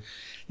together.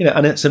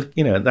 And it's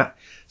that.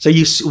 So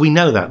we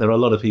know that there are a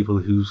lot of people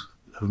who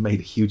have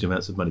made huge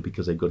amounts of money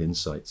because they've got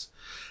insights,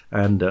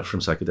 and from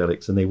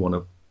psychedelics, and they want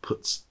to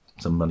put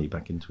some money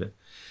back into it.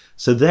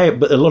 So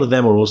but a lot of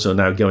them are also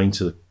now going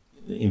to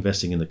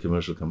investing in the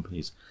commercial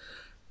companies.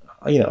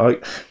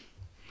 I'd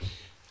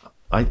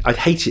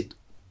hate it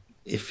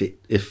if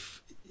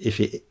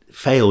it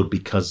failed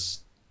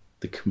because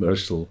the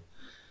commercial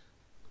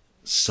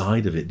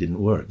side of it didn't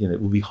work. It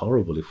would be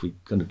horrible if we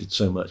kind of did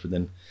so much, but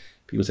then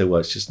people say,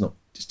 well, it's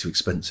too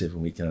expensive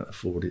and we can't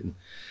afford it. And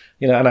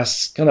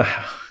that's kind of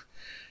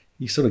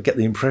you sort of get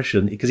the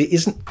impression, because it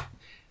isn't,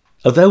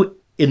 although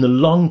in the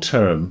long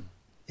term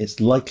it's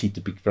likely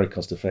to be very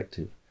cost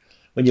effective.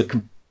 When you're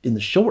in the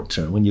short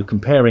term, when you're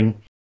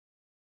comparing,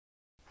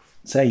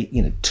 say,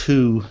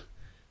 2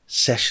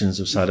 sessions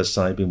of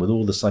psilocybin with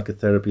all the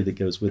psychotherapy that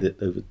goes with it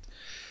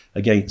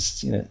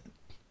against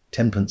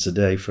 10 pence a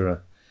day for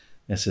a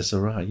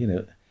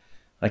SSRI,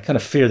 I kind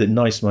of fear that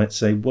NICE might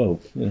say, whoa,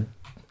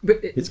 but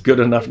it's good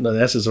enough. No, the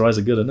SSRIs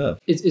are good enough.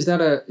 Is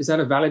that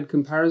a valid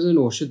comparison,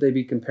 or should they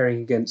be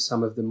comparing against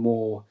some of the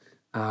more?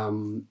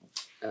 I'm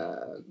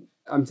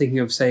thinking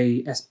of,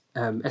 say,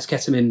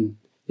 esketamine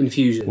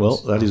infusions. Well,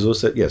 that is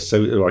also, yes.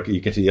 So you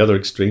get to the other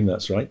extreme.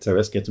 That's right. So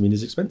esketamine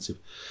is expensive.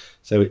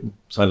 So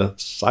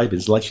psilocybin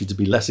is likely to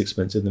be less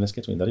expensive than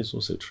esketamine. That is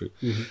also true.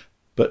 Mm-hmm.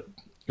 But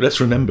let's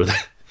remember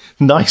that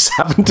NICE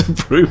haven't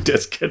approved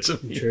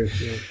esketamine. True.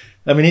 Yeah.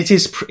 I mean,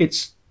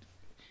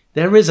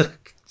 there is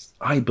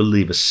I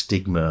believe, a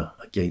stigma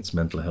against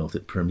mental health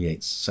that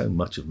permeates so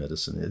much of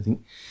medicine. I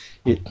think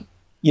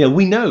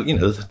we know,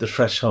 the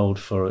threshold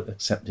for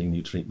accepting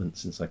new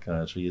treatments in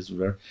psychiatry is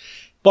very.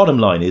 Bottom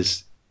line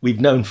is, we've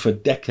known for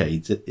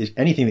decades that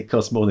anything that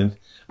costs more than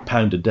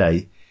 £1 a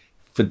day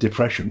for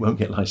depression won't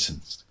get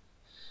licensed.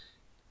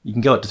 You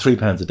can go up to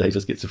 £3 a day for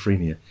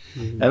schizophrenia,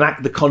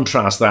 and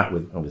contrast that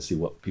with obviously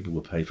what people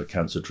will pay for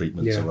cancer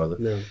treatments or other.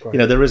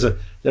 No, there is a,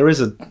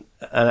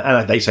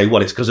 and they say,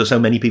 well, it's because there's so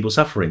many people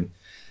suffering.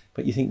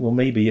 But you think, well,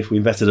 maybe if we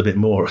invested a bit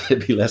more,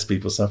 there'd be less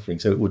people suffering,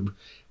 so it would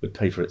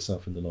pay for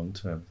itself in the long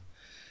term.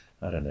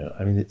 I don't know.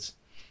 I mean,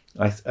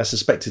 I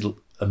suspected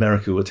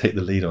America would take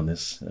the lead on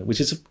this, which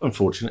is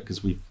unfortunate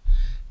because we've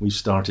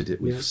started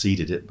it, we've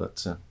seeded it,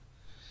 but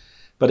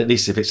at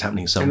least if it's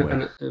happening somewhere.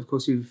 And of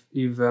course, you've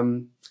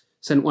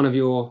sent one of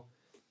your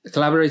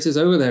collaborators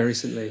over there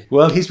recently.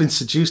 Well, he's been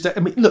seduced. I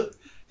mean, look,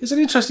 it's an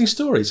interesting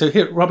story. So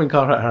here, Robin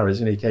Carhart-Harris,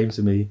 he came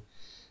to me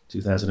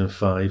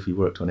 2005. He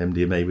worked on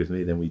MDMA with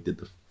me. Then we did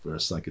the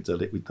first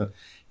psychedelic. We've done,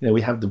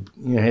 we have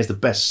here's the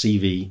best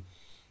CV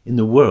in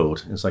the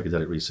world in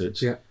psychedelic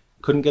research. Yeah.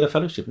 Couldn't get a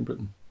fellowship in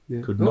Britain.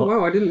 Yeah. Could not. Oh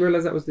wow! I didn't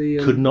realize that was the.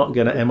 Could not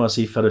get an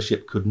MRC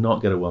fellowship. Could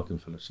not get a Wellcome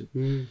fellowship.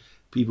 Mm.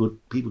 People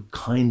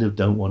kind of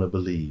don't want to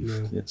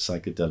believe that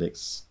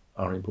psychedelics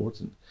are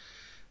important.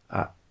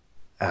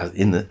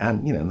 And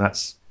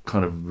that's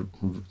kind of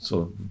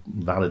sort of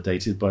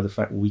validated by the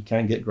fact we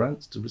can get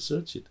grants to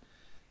research it.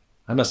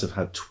 I must have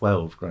had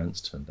 12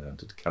 grants turned down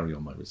to carry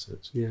on my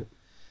research. Yeah.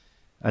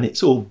 And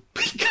it's all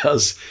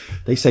because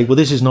they say, well,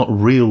 this is not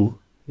real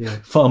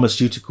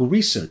pharmaceutical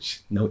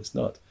research. No, it's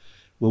not.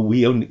 Well,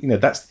 we only,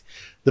 that's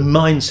the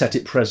mindset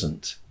at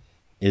present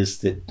is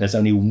that there's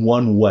only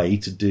one way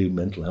to do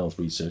mental health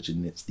research,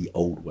 and it's the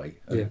old way.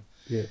 Yeah.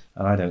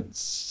 And I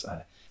don't,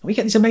 and we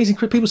get these amazing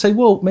people say,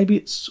 well, maybe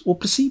it's all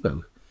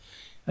placebo.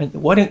 And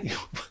why don't you,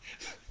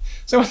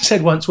 someone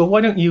said once, well,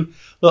 why don't you,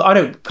 well, I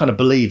don't kind of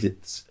believe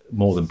it's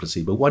more than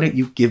placebo. Why don't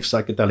you give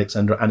psychedelics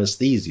under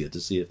anesthesia to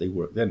see if they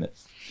work then?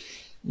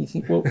 You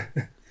think, well,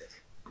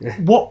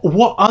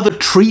 what other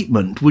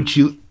treatment would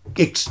you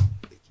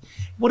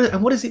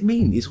what does it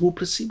mean? It's all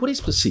placebo. What is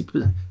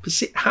placebo?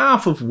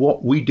 Half of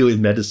what we do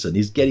in medicine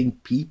is getting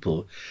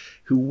people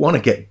who want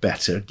to get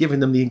better,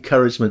 giving them the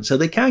encouragement so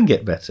they can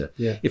get better.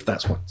 Yeah. If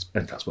that's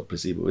what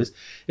placebo is.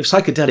 If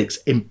psychedelics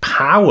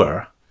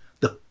empower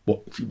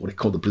what you want to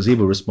call the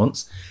placebo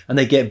response, and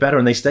they get better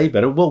and they stay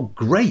better, well,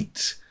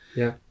 great.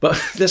 Yeah. But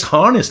let's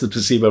harness the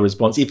placebo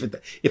response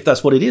if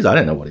that's what it is. I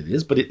don't know what it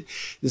is, but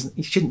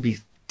you shouldn't be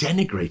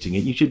denigrating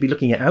it. You should be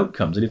looking at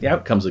outcomes, and if the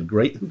outcomes are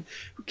great, who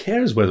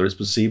cares whether it's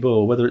placebo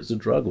or whether it's a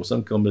drug or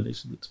some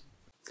combination of the two?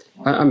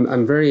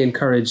 I'm very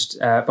encouraged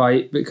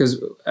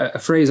because a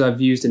phrase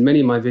I've used in many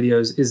of my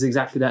videos is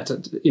exactly that.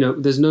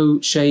 There's no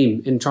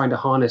shame in trying to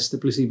harness the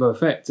placebo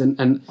effect,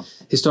 and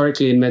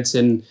historically in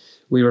medicine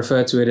we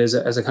refer to it as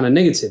a kind of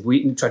negative.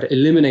 We try to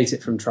eliminate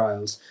it from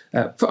trials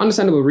for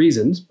understandable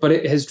reasons, but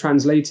it has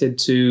translated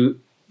to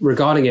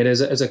regarding it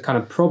as a kind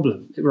of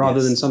problem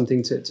rather than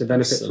something to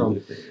benefit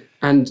from.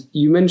 And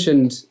you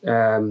mentioned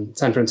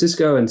San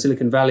Francisco and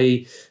Silicon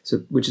Valley,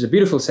 which is a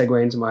beautiful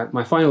segue into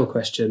my final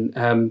question,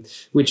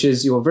 which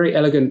is your very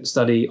elegant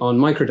study on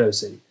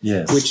microdosing,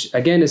 which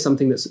again is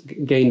something that's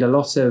gained a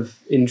lot of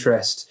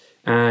interest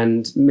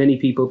And many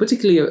people,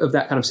 particularly of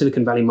that kind of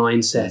Silicon Valley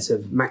mindset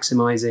of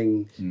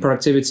maximizing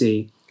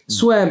productivity,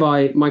 swear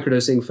by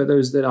microdosing. For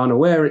those that aren't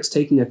aware, it's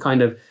taking a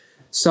kind of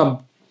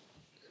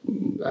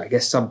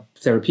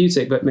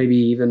sub-therapeutic, but maybe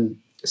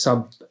even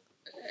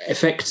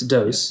sub-effect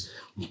dose,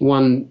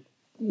 1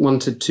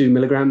 to 2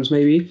 milligrams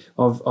maybe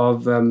of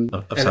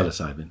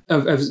psilocybin.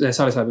 Of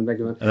psilocybin, beg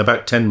your pardon. And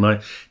about 10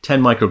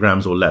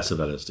 micrograms or less of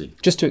LSD.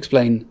 Just to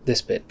explain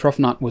this bit, Prof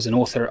Nutt was an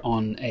author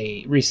on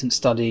a recent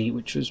study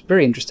which was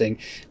very interesting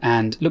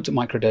and looked at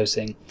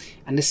microdosing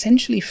and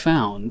essentially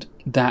found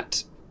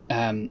that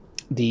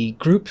the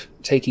group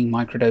taking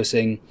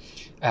microdosing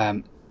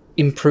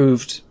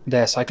improved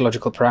their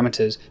psychological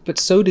parameters, but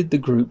so did the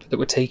group that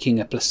were taking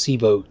a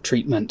placebo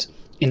treatment.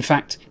 In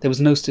fact, there was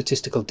no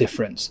statistical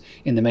difference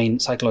in the main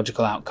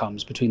psychological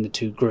outcomes between the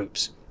two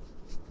groups.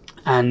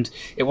 And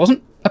it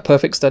wasn't a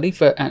perfect study,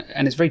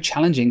 and it's very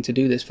challenging to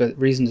do this for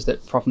reasons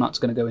that Prof Nutt's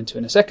going to go into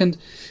in a second.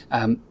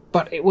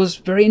 But it was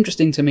very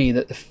interesting to me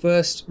that the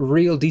first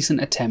real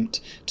decent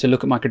attempt to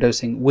look at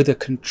microdosing with a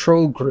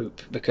control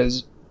group,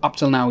 because up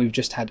till now we've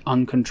just had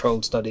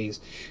uncontrolled studies,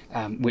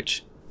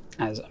 which,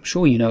 as I'm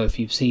sure you know if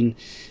you've seen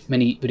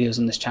many videos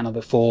on this channel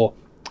before,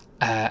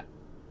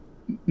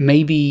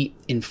 may be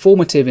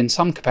informative in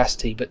some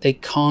capacity, but they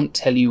can't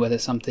tell you whether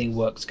something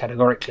works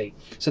categorically.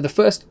 So the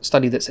first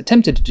study that's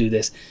attempted to do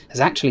this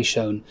has actually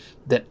shown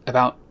that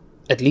about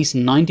at least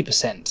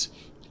 90%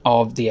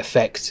 of the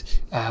effect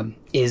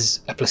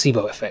is a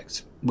placebo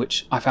effect,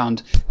 which I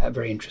found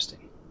very interesting.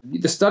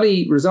 The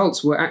study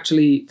results were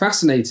actually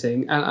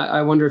fascinating, and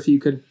I wonder if you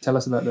could tell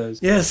us about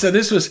those. Yeah, so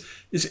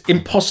it's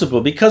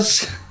impossible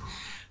because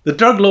the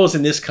drug laws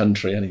in this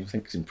country, and I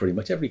think it's in pretty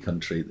much every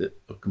country that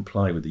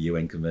comply with the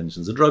UN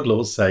conventions, the drug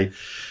laws say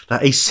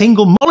that a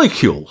single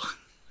molecule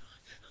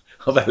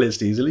of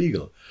LSD is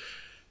illegal.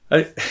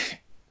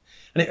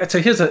 So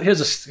here's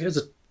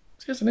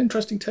an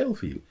interesting tale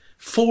for you.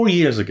 4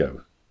 years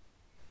ago,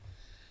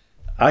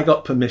 I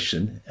got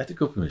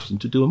ethical permission,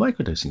 to do a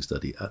microdosing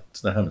study at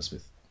the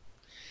Hammersmith.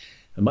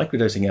 And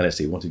microdosing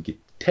LSD wanted to give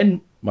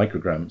 10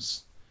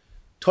 micrograms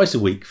twice a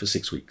week for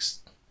 6 weeks.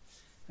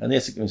 And the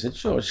ethical said,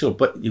 sure,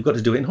 but you've got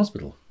to do it in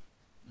hospital.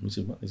 And we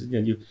said, what? They said,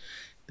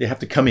 they have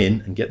to come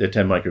in and get their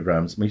 10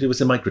 micrograms. And we said, it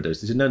was a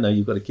microdose. They said, no,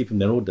 you've got to keep them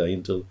there all day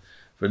for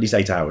at least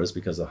 8 hours,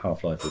 because the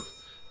half-life of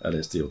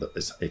LSD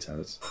is 8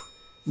 hours.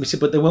 And we said,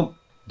 but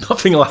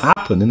nothing will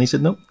happen. And they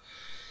said, no.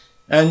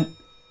 And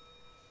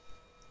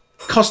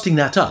costing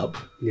that up,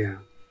 yeah,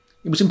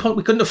 it was impossible.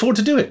 We couldn't afford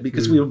to do it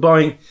because we were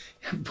buying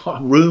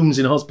rooms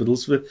in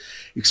hospitals, for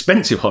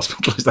expensive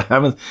hospitals they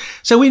have.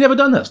 So we never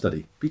done that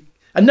study.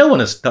 And no one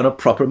has done a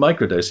proper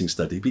microdosing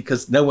study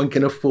because no one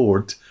can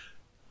afford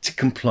to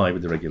comply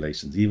with the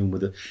regulations, even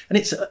with it. And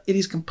it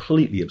is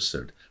completely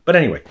absurd. But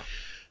anyway,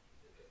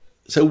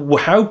 so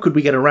how could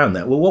we get around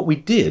that? Well, what we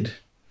did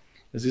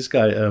is this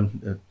guy,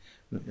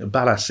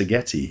 Bala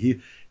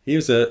Segeti, he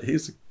was a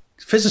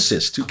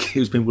physicist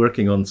who's been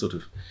working on sort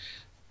of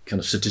kind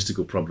of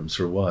statistical problems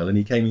for a while. And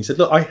he came and he said,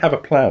 look, I have a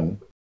plan.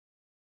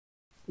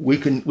 We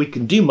can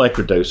do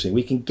microdosing.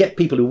 We can get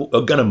people who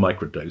are going to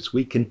microdose.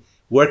 We can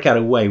work out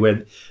a way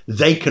where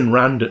they can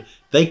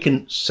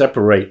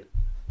separate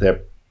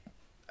their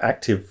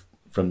active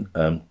from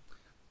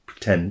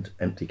pretend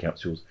empty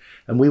capsules,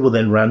 and we will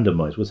then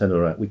randomize. We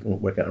can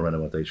work out a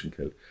randomization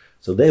code.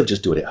 So they'll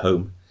just do it at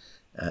home,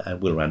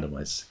 and we'll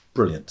randomize.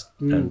 Brilliant.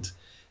 And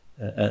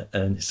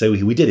so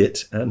we did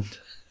it.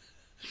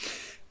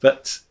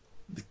 But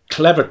the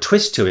clever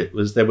twist to it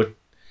was the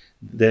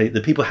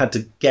people had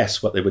to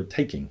guess what they were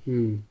taking.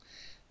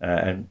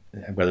 And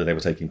whether they were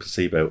taking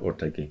placebo or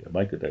taking a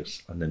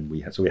microdose. And then we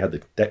had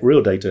the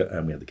real data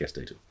and we had the guess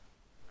data.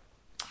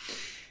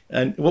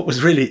 And what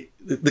was really,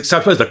 so I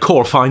suppose the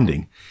core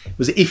finding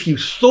was that if you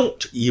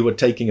thought you were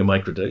taking a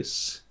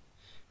microdose,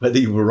 whether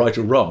you were right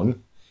or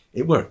wrong,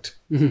 it worked.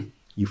 Mm-hmm.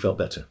 You felt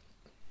better.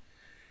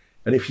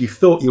 And if you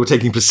thought you were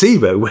taking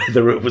placebo,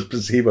 whether it was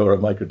placebo or a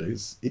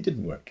microdose, it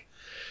didn't work.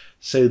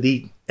 So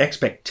the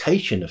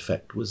expectation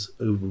effect was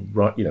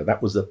override,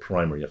 that was the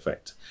primary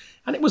effect.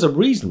 And it was a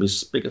reasonably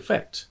big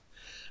effect.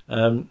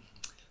 So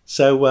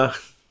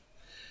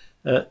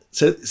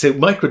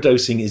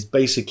microdosing is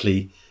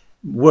basically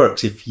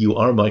works if you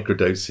are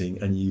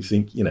microdosing and you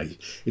think,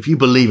 if you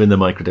believe in the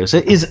microdose.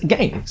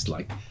 It's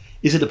like,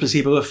 is it a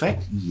placebo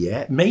effect?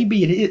 Yeah,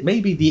 maybe it is.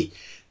 Maybe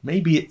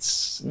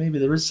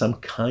there is some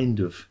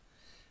kind of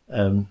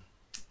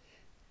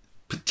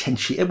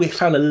potentially. We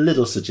found a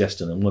little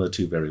suggestion on 1 or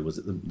 2 variables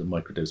that the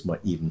microdose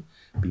might even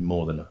be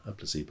more than a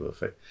placebo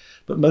effect.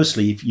 But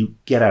mostly if you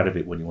get out of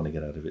it when you want to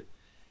get out of it.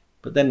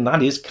 But then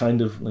that is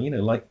kind of,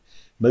 like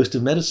most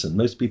of medicine,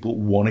 most people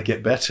want to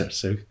get better.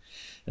 So,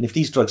 and if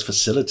these drugs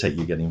facilitate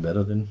you getting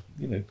better, then,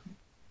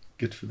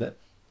 good for them.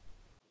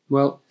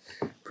 Well,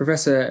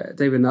 Professor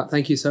David Nutt,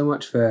 thank you so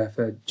much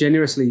for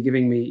generously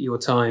giving me your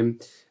time.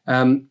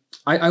 I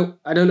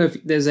don't know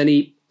if there's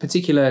any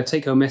particular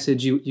take-home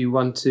message you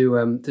want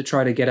to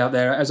try to get out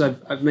there. As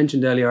I've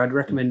mentioned earlier, I'd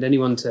recommend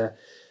anyone to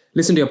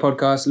listen to your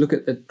podcast, look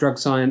at the Drug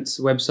Science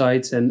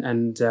website,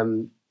 and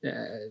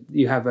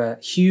you have a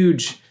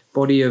huge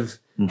body of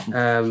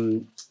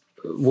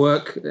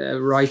work,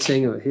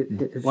 writing.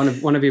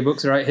 One of your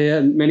books are right here,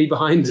 and many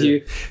behind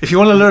you. If you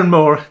want to learn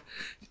more,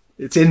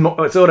 it's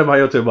all in my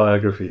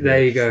autobiography.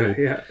 There you go.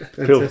 Yeah,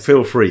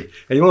 feel free.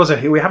 And you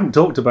also, we haven't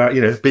talked about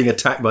being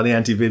attacked by the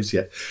anti-vivs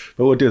yet,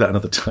 but we'll do that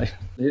another time.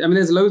 I mean,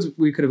 there's loads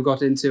we could have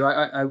got into.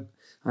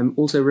 I'm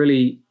also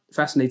really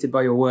fascinated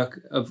by your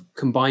work of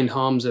combined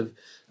harms of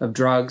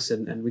drugs,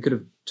 and we could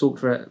have talked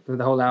for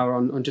the whole hour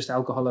on just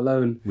alcohol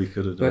alone. We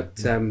could have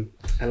done.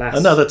 But alas,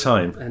 another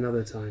time.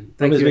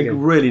 Thank you. It's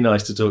been really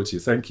nice to talk to you.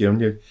 Thank you.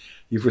 And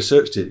you've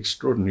researched it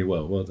extraordinarily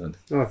well. Well done.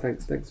 Oh,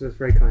 thanks. That's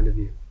very kind of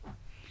you.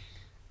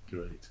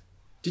 Great.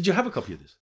 Did you have a copy of this?